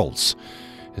Generals,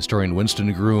 historian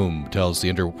Winston Groom tells the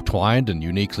intertwined and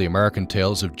uniquely American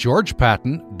tales of George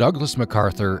Patton, Douglas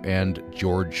MacArthur, and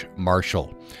George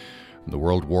Marshall. From the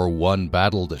World War I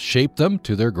battle that shaped them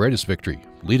to their greatest victory,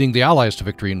 leading the Allies to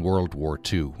victory in World War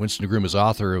II. Winston Groom is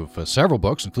author of several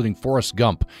books, including Forrest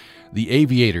Gump, The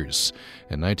Aviators,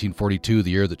 in 1942, the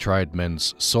year that tried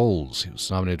men's souls. He was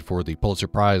nominated for the Pulitzer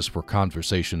Prize for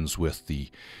Conversations with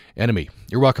the Enemy.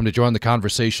 You're welcome to join the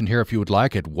conversation here if you would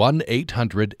like at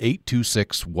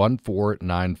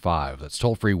 1-800-826-1495. That's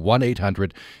toll-free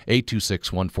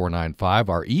 1-800-826-1495.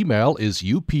 Our email is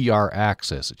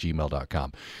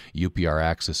upraccess@gmail.com,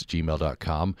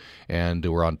 upraccess@gmail.com, and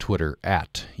we're on Twitter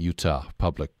at Utah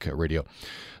Public Radio.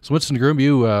 So Winston Groom,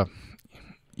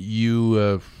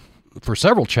 you for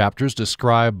several chapters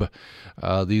describe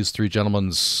these three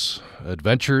gentlemen's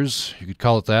adventures, you could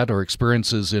call it that, or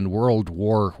experiences in World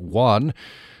War I. In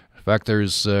fact,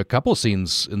 there's a couple of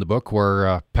scenes in the book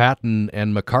where Patton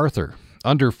and MacArthur,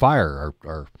 under fire,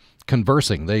 are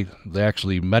conversing. They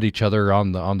actually met each other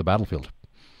on the battlefield.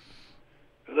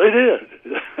 They did.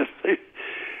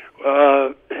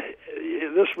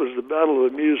 This was the Battle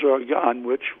of the Meuse-Argonne,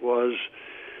 which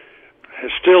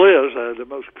still is the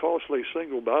most costly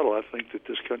single battle I think that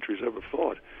this country's ever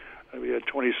fought. We had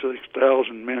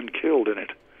 26,000 men killed in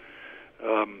it,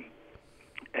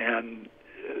 and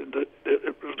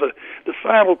it was the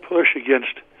final push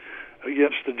against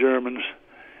the Germans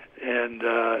and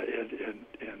in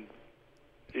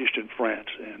eastern France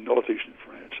and northeastern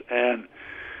France. And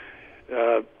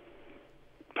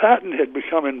Patton had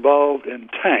become involved in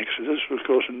tanks. This was, of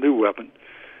course, a new weapon.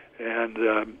 And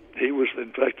he was,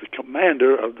 in fact, the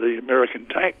commander of the American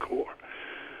Tank Corps.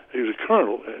 He was a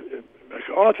colonel.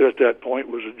 MacArthur, at that point,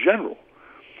 was a general.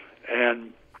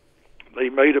 And they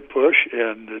made a push,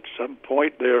 and at some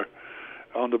point there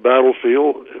on the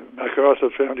battlefield, MacArthur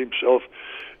found himself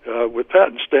with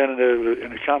Patton standing there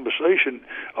in a conversation.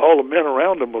 All the men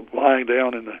around him were lying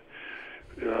down in the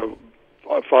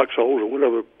foxholes or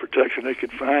whatever protection they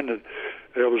could find. And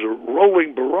there was a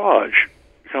rolling barrage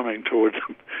coming towards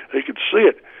them. They could see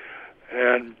it.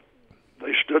 And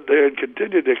they stood there and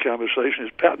continued their conversation.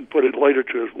 As Patton put it later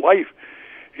to his wife,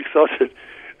 he thought that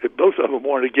both of them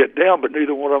wanted to get down, but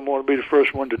neither one of them wanted to be the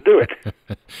first one to do it.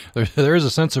 There is a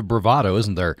sense of bravado,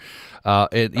 isn't there?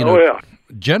 Yeah.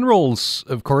 Generals,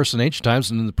 of course, in ancient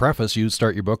times, and in the preface, you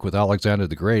start your book with Alexander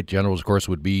the Great. Generals, of course,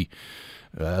 would be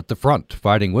at the front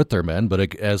fighting with their men,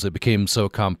 but as it became so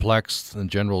complex, the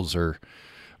generals are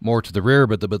more to the rear,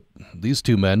 but these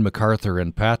two men, MacArthur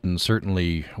and Patton,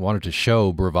 certainly wanted to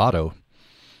show bravado.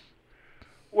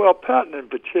 Well, Patton in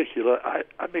particular, I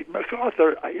mean,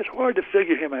 MacArthur, it's hard to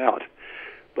figure him out,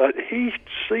 but he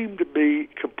seemed to be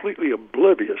completely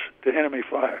oblivious to enemy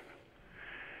fire.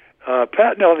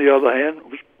 Patton, on the other hand,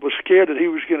 was scared that he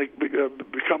was going to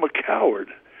become a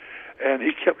coward, and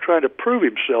he kept trying to prove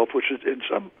himself, which is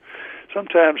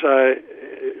sometimes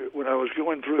when I was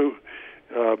going through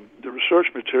the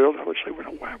research material, I would say,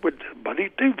 well, why would he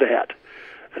do that?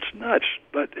 That's nuts.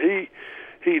 But he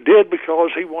did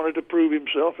because he wanted to prove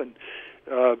himself, and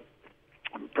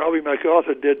probably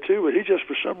MacArthur did too, but he just,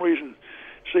 for some reason,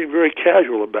 seemed very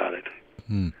casual about it.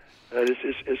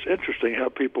 It's interesting how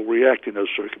people react in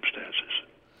those circumstances.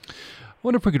 I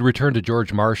wonder if we could return to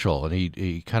George Marshall, and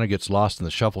he kind of gets lost in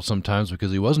the shuffle sometimes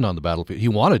because he wasn't on the battlefield. He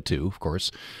wanted to, of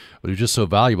course, but he was just so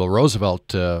valuable.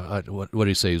 Roosevelt, what did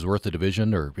he say? He's worth the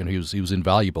division, or he was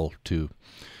invaluable to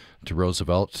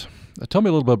Roosevelt. Tell me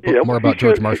a little bit more about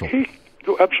George Marshall.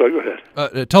 I'm sorry, go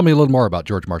ahead. Tell me a little more about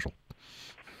George Marshall.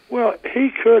 Well, he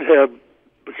could have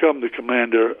become the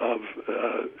commander of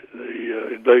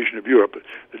the invasion of Europe,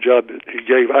 the job that he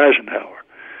gave Eisenhower.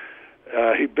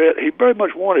 He very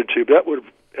much wanted to. That would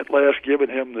have at last given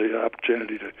him the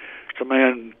opportunity to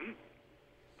command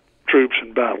troops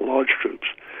in battle, large troops.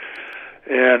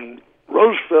 And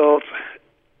Roosevelt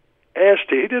asked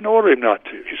him, he didn't order him not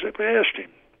to, he simply asked him.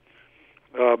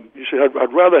 He said,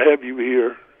 I'd rather have you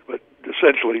here, but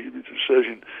essentially the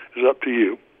decision is up to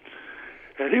you.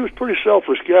 And he was a pretty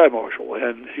selfless guy, Marshall,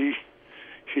 and he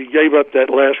gave up that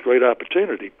last great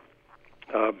opportunity.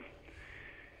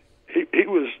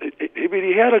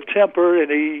 He had a temper,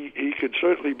 and he could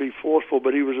certainly be forceful,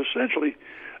 but he was essentially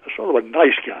sort of a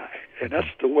nice guy, and that's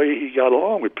the way he got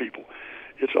along with people.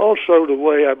 It's also the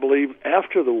way, I believe,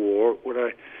 after the war, when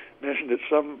I mentioned that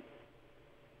some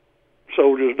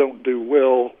soldiers don't do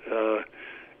well,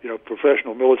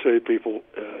 professional military people,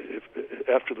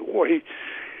 after the war, he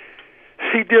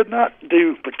did not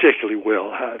do particularly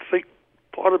well. I think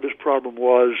part of his problem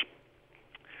was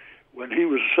when he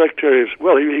was Secretary of,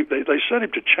 they sent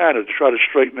him to China to try to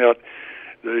straighten out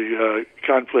the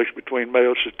conflicts between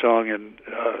Mao Zedong and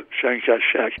Chiang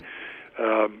Kai-shek,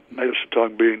 Mao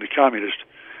Zedong being the communist.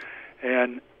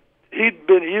 And he'd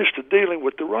been used to dealing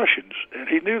with the Russians, and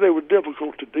he knew they were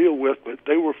difficult to deal with, but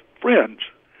they were friends.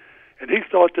 And he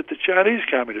thought that the Chinese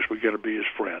communists were going to be his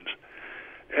friends.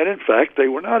 And in fact, they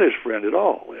were not his friend at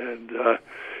all. And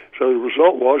so the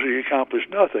result was he accomplished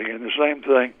nothing. And the same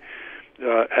thing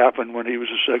happened when he was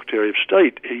the Secretary of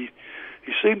State. He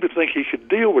seemed to think he could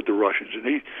deal with the Russians, and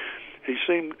he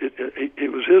seemed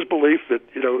it was his belief that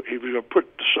he was going to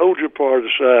put the soldier part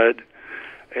aside,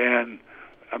 and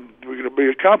we're going to be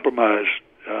a compromise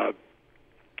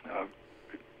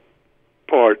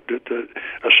part, that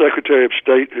a Secretary of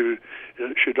State who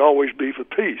should always be for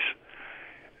peace.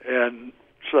 And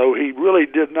so he really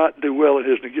did not do well in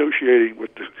his negotiating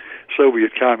with the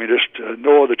Soviet communists,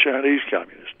 nor the Chinese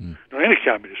communists, nor any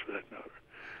communist for that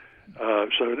matter.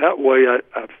 So that way,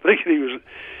 I think he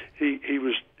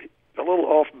was a little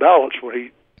off balance when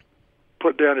he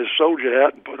put down his soldier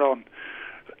hat and put on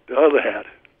the other hat.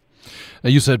 Now,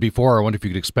 you said before, I wonder if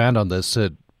you could expand on this,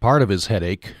 part of his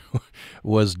headache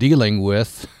was dealing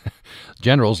with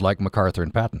generals like MacArthur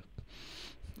and Patton.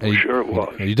 And Sure it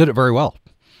was. And he did it very well.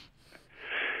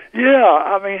 Yeah,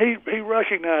 I mean, he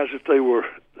recognized that they were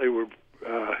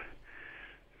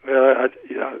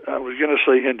I was going to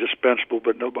say indispensable,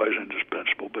 but nobody's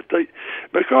indispensable. But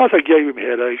MacArthur gave him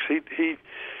headaches. He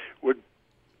would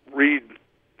read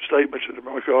statements that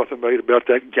MacArthur made about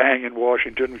that gang in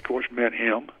Washington, of course, meant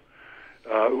him.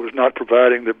 It was not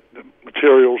providing the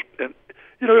materials, and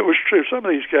it was true. Some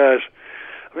of these guys,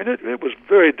 I mean, it was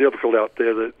very difficult out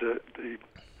there. The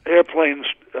airplanes,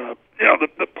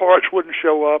 the parts wouldn't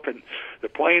show up, and the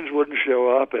planes wouldn't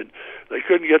show up, and they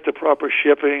couldn't get the proper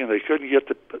shipping, and they couldn't get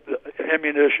the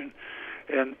ammunition,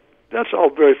 and that's all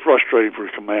very frustrating for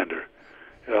a commander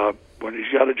when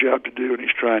he's got a job to do and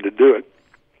he's trying to do it.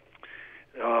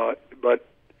 But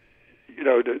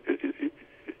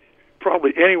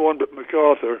probably anyone but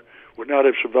MacArthur would not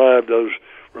have survived those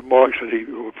remarks that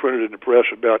were printed in the press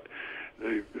about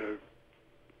the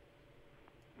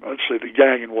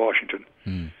gang in Washington.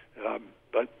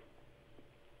 But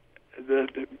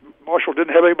Marshall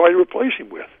didn't have anybody to replace him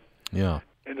with. Yeah.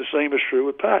 And the same is true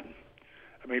with Patton.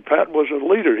 I mean, Patton was a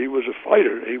leader. He was a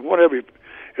fighter. He won every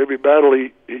battle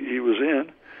he was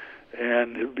in,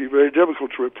 and it would be very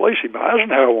difficult to replace him.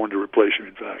 Eisenhower wanted to replace him,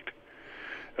 in fact.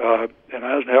 And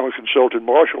Eisenhower consulted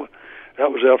Marshall.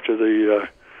 That was after the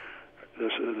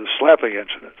slapping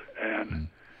incident, and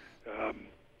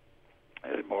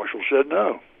Marshall said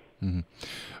no. Mm-hmm.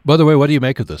 By the way, what do you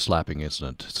make of the slapping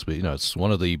incident? It's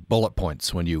one of the bullet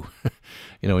points when you,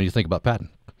 when you think about Patton.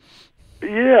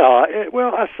 Yeah,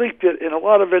 well, I think that, and a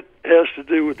lot of it has to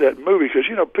do with that movie, because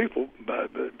people,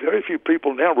 very few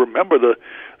people now remember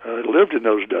lived in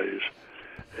those days,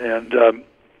 and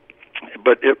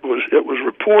but it was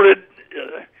reported,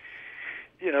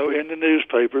 in the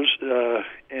newspapers,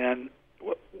 and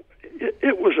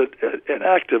it was an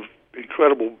act of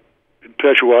incredible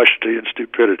impetuosity and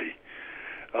stupidity.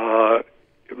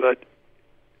 But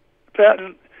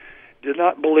Patton did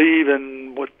not believe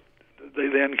in what they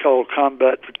then call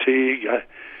combat fatigue.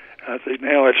 I think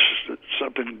now it's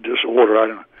something disorder. I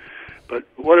don't know. But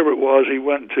whatever it was, he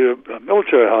went to a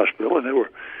military hospital, and there were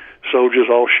soldiers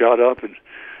all shot up in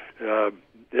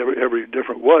every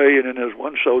different way. And then there's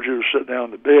one soldier who was sitting down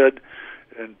on the bed,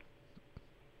 and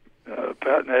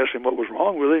Patton asked him what was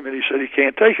wrong with him, and he said he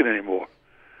can't take it anymore.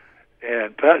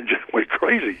 And Patton just went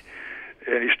crazy,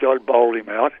 and he started bawling him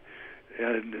out.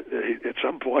 and at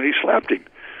some point he slapped him.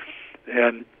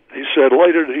 And he said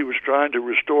later that he was trying to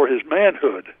restore his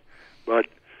manhood, but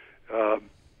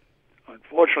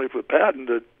unfortunately for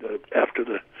Patton, after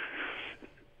the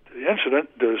incident,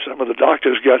 some of the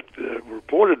doctors got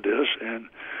reported this, and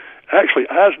actually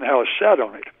Eisenhower sat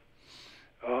on it.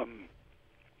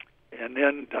 And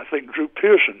then I think Drew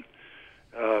Pearson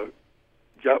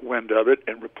got wind of it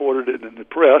and reported it in the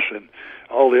press, and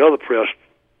all the other press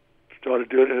started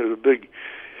doing it. There was a big,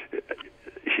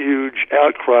 huge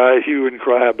outcry, hue and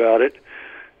cry about it,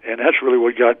 and that's really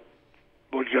what got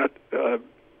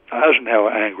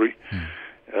Eisenhower angry.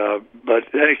 But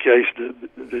in any case,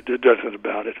 they did nothing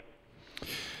about it.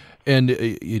 And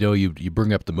you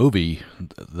bring up the movie.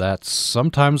 That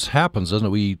sometimes happens,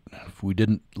 doesn't it? If we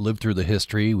didn't live through the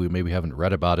history, we maybe haven't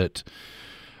read about it,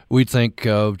 we'd think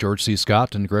of George C.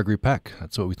 Scott and Gregory Peck.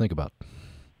 That's what we think about.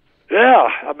 Yeah,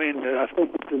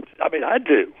 I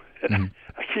do. And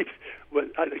I keep,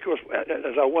 of course,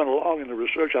 as I went along in the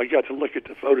research, I got to look at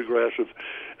the photographs of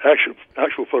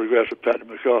actual photographs of Patton,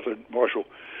 MacArthur, and Marshall,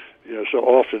 so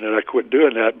often that I quit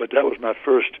doing that. But that was my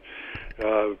first,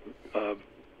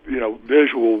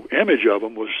 visual image of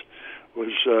them was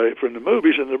from the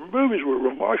movies, and the movies were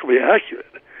remarkably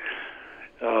accurate.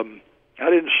 I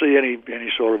didn't see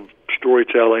any sort of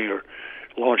storytelling or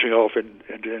launching off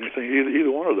into anything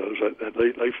either one of those.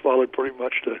 They followed pretty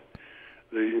much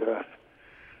the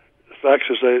facts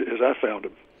as I found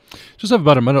them. Just have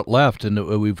about a minute left, and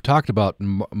we've talked about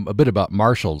a bit about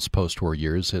Marshall's post-war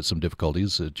years. Had some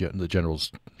difficulties the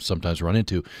generals sometimes run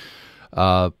into.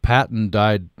 Patton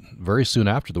died very soon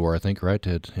after the war, I think, right?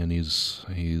 And he's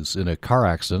in a car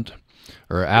accident,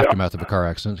 or aftermath of a car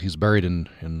accident. He's buried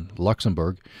in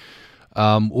Luxembourg.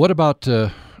 What about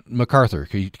MacArthur?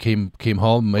 He came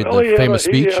home, made the famous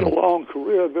speech. He had a long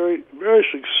career, very, very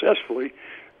successfully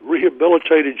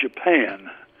rehabilitated Japan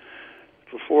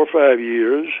for 4 or 5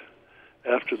 years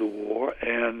after the war,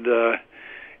 and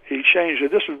he changed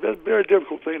it. This was a very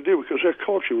difficult thing to do because their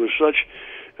culture was such,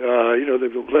 they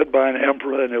were led by an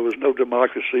emperor, and there was no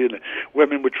democracy, and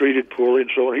women were treated poorly,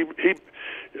 and so on. He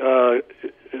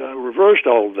reversed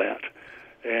all of that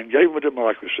and gave them a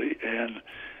democracy and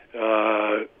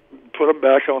put them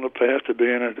back on the path to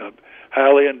being a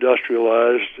highly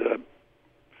industrialized,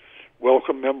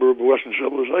 welcome member of Western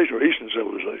civilization or Eastern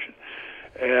civilization.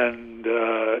 And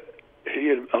he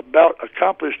had about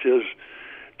accomplished his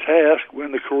task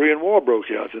when the Korean War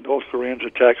broke out. The North Koreans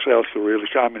attacked South Korea, the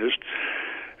communists,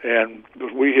 and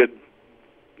we had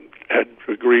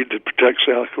agreed to protect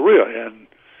South Korea. And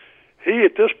he,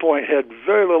 at this point, had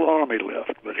very little army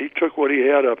left, but he took what he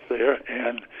had up there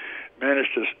and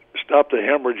managed to stop the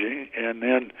hemorrhaging, and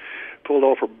then pulled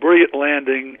off a brilliant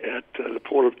landing at the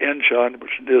port of Incheon,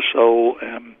 which is near Seoul,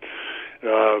 and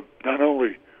not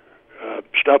only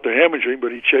stopped the hemorrhaging,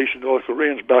 but he chased the North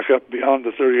Koreans back up beyond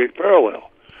the 38th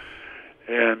parallel.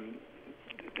 And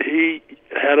he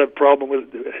had a problem with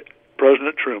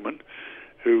President Truman,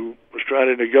 who was trying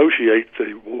to negotiate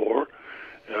the war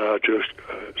to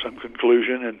some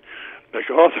conclusion, and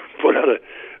MacArthur put out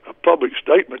a public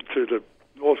statement to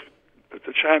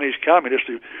the Chinese communists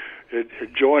who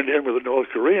had joined in with the North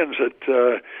Koreans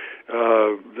that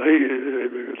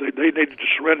they needed to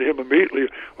surrender him immediately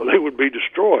or they would be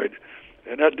destroyed.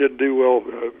 And that didn't do well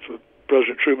for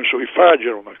President Truman, so he fired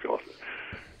General MacArthur,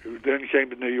 who then came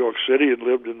to New York City and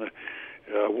lived in the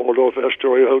Waldorf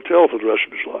Astoria Hotel for the rest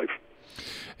of his life.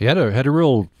 He had a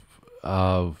real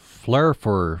flair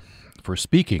for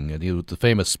speaking, and the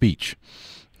famous speech,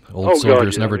 "Old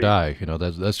soldiers never die."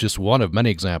 That's just one of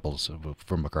many examples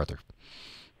from MacArthur.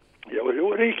 Yeah,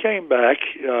 when he came back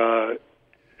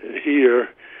here,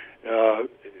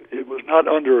 it was not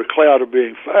under a cloud of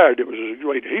being fired. It was as a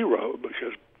great hero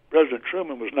because President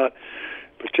Truman was not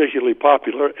particularly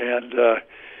popular, and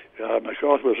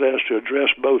MacArthur was asked to address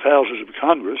both houses of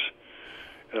Congress,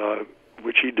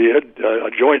 which he did,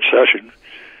 a joint session,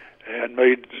 and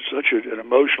made such an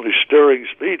emotionally stirring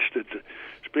speech that the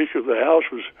Speaker of the House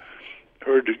was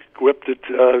heard to quip that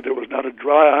there was not a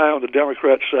dry eye on the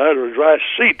Democrat side or a dry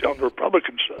seat on the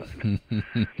Republican side.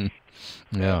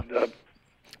 Yeah. And,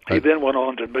 he then went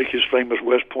on to make his famous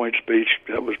West Point speech.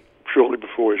 That was shortly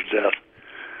before his death.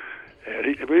 And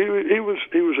he was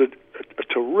a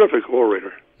terrific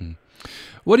orator.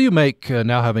 What do you make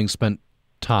now, having spent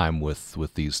time with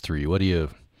these three? Were there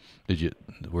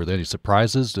any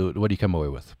surprises? What do you come away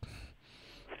with?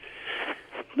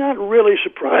 Not really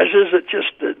surprises. It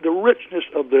just the richness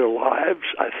of their lives,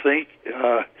 I think,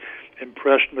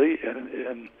 impressed me,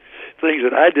 and things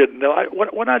that I didn't know.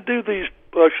 When I do these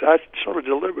books, I sort of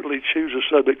deliberately choose a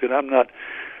subject that I'm not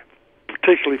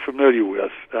particularly familiar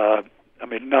with. I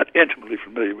mean, not intimately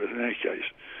familiar with in any case.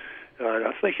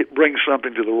 I think it brings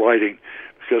something to the writing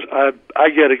because I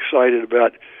get excited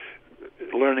about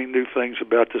learning new things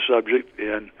about the subject,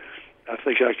 and I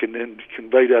think I can then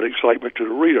convey that excitement to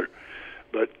the reader.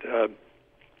 But I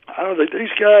don't know, these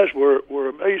guys were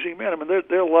amazing men. I mean,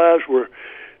 their lives were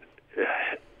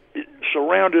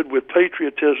surrounded with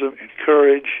patriotism and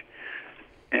courage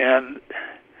and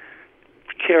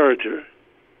character,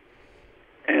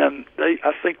 and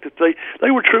I think that they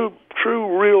were true,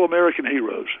 real American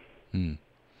heroes.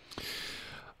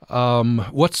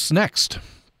 What's next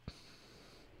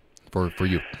for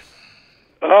you?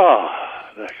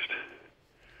 Next.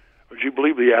 Would you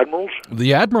believe the Admirals?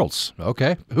 The Admirals.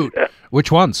 Okay.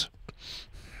 Which ones?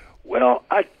 Well,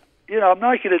 I'm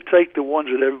not going to take the ones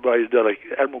that everybody's done, like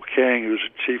Admiral King, who's the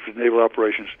chief of naval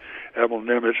operations, Admiral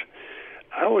Nimitz.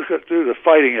 I always got to do the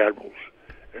fighting admirals,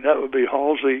 and that would be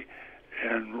Halsey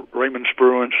and Raymond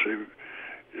Spruance, who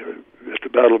at the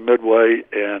Battle of Midway,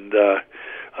 and a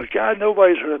guy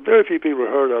nobody's heard, very few people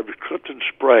have heard of, Clifton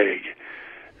Sprague.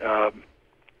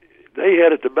 They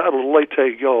had at the Battle of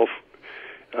Leyte Gulf,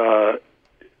 the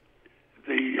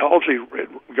Halsey had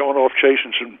gone off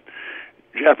chasing some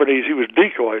Japanese. He was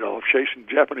decoyed off chasing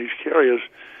Japanese carriers,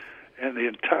 and the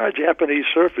entire Japanese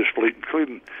surface fleet,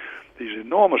 including these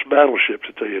enormous battleships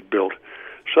that they had built,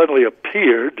 suddenly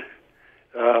appeared.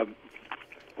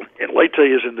 And Leyte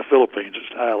is in the Philippines,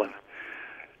 it's an island,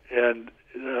 and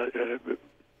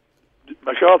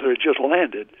MacArthur had just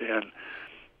landed, and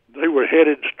they were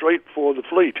headed straight for the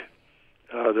fleet.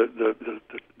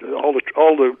 All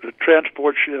the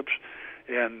transport ships,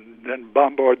 and then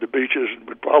bombard the beaches and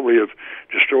would probably have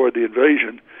destroyed the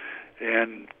invasion.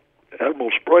 And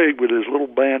Admiral Sprague, with his little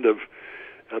band of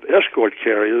escort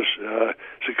carriers,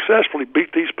 successfully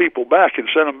beat these people back and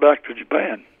sent them back to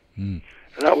Japan.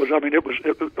 And that was,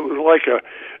 it was like a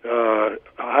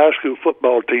high school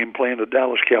football team playing the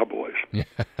Dallas Cowboys.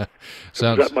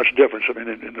 Sounds that much difference.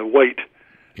 In the weight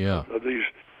of these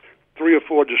 3 or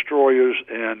 4 destroyers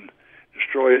and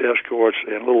destroyer escorts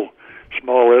and little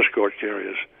small escort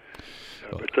carriers.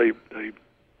 But they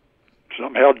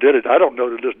somehow did it. I don't know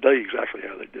to this day exactly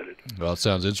how they did it. Well, it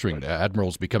sounds interesting.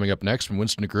 Admirals be coming up next from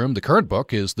Winston Groom. The current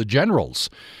book is The Generals.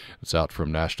 It's out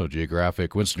from National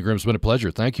Geographic. Winston Groom, it's been a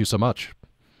pleasure. Thank you so much.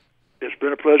 It's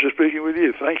been a pleasure speaking with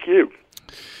you. Thank you.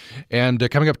 And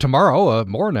coming up tomorrow,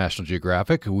 more National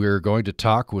Geographic, we're going to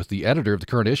talk with the editor of the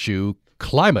current issue,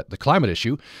 the climate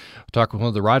issue. We'll talk with one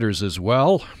of the writers as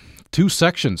well. 2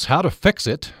 sections, how to fix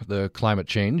it, the climate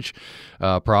change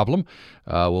problem.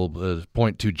 We'll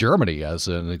point to Germany as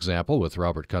an example with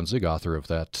Robert Kunzig, author of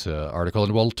that article,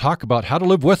 and we'll talk about how to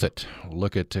live with it. We'll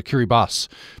look at Kiribati,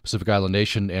 Pacific Island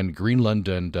nation, and Greenland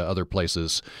and other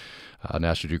places.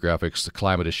 National Geographic's The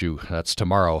Climate Issue. That's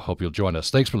tomorrow. Hope you'll join us.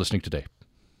 Thanks for listening today.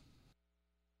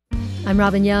 I'm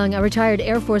Robin Young. A retired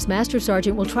Air Force Master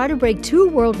Sergeant will try to break 2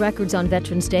 world records on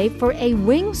Veterans Day for a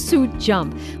wingsuit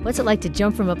jump. What's it like to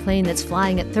jump from a plane that's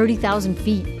flying at 30,000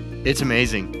 feet? It's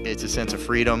amazing. It's a sense of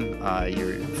freedom.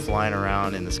 You're flying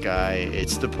around in the sky.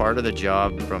 It's the part of the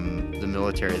job from the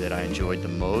military that I enjoyed the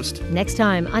most. Next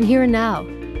time on Here and Now.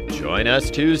 Join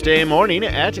us Tuesday morning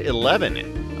at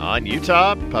 11 on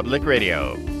Utah Public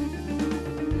Radio.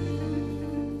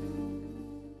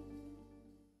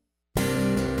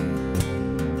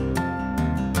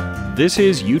 This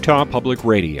is Utah Public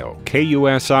Radio,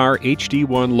 KUSR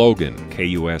HD1 Logan,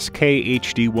 KUSK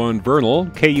HD1 Vernal,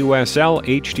 KUSL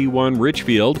HD1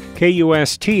 Richfield,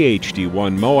 KUST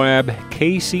HD1 Moab,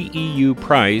 KCEU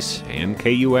Price, and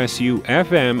KUSU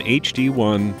FM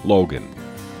HD1 Logan.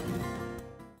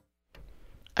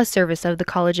 A service of the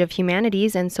College of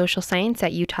Humanities and Social Science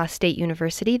at Utah State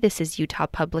University. This is Utah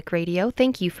Public Radio.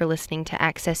 Thank you for listening to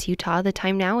Access Utah. The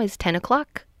time now is 10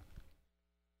 o'clock.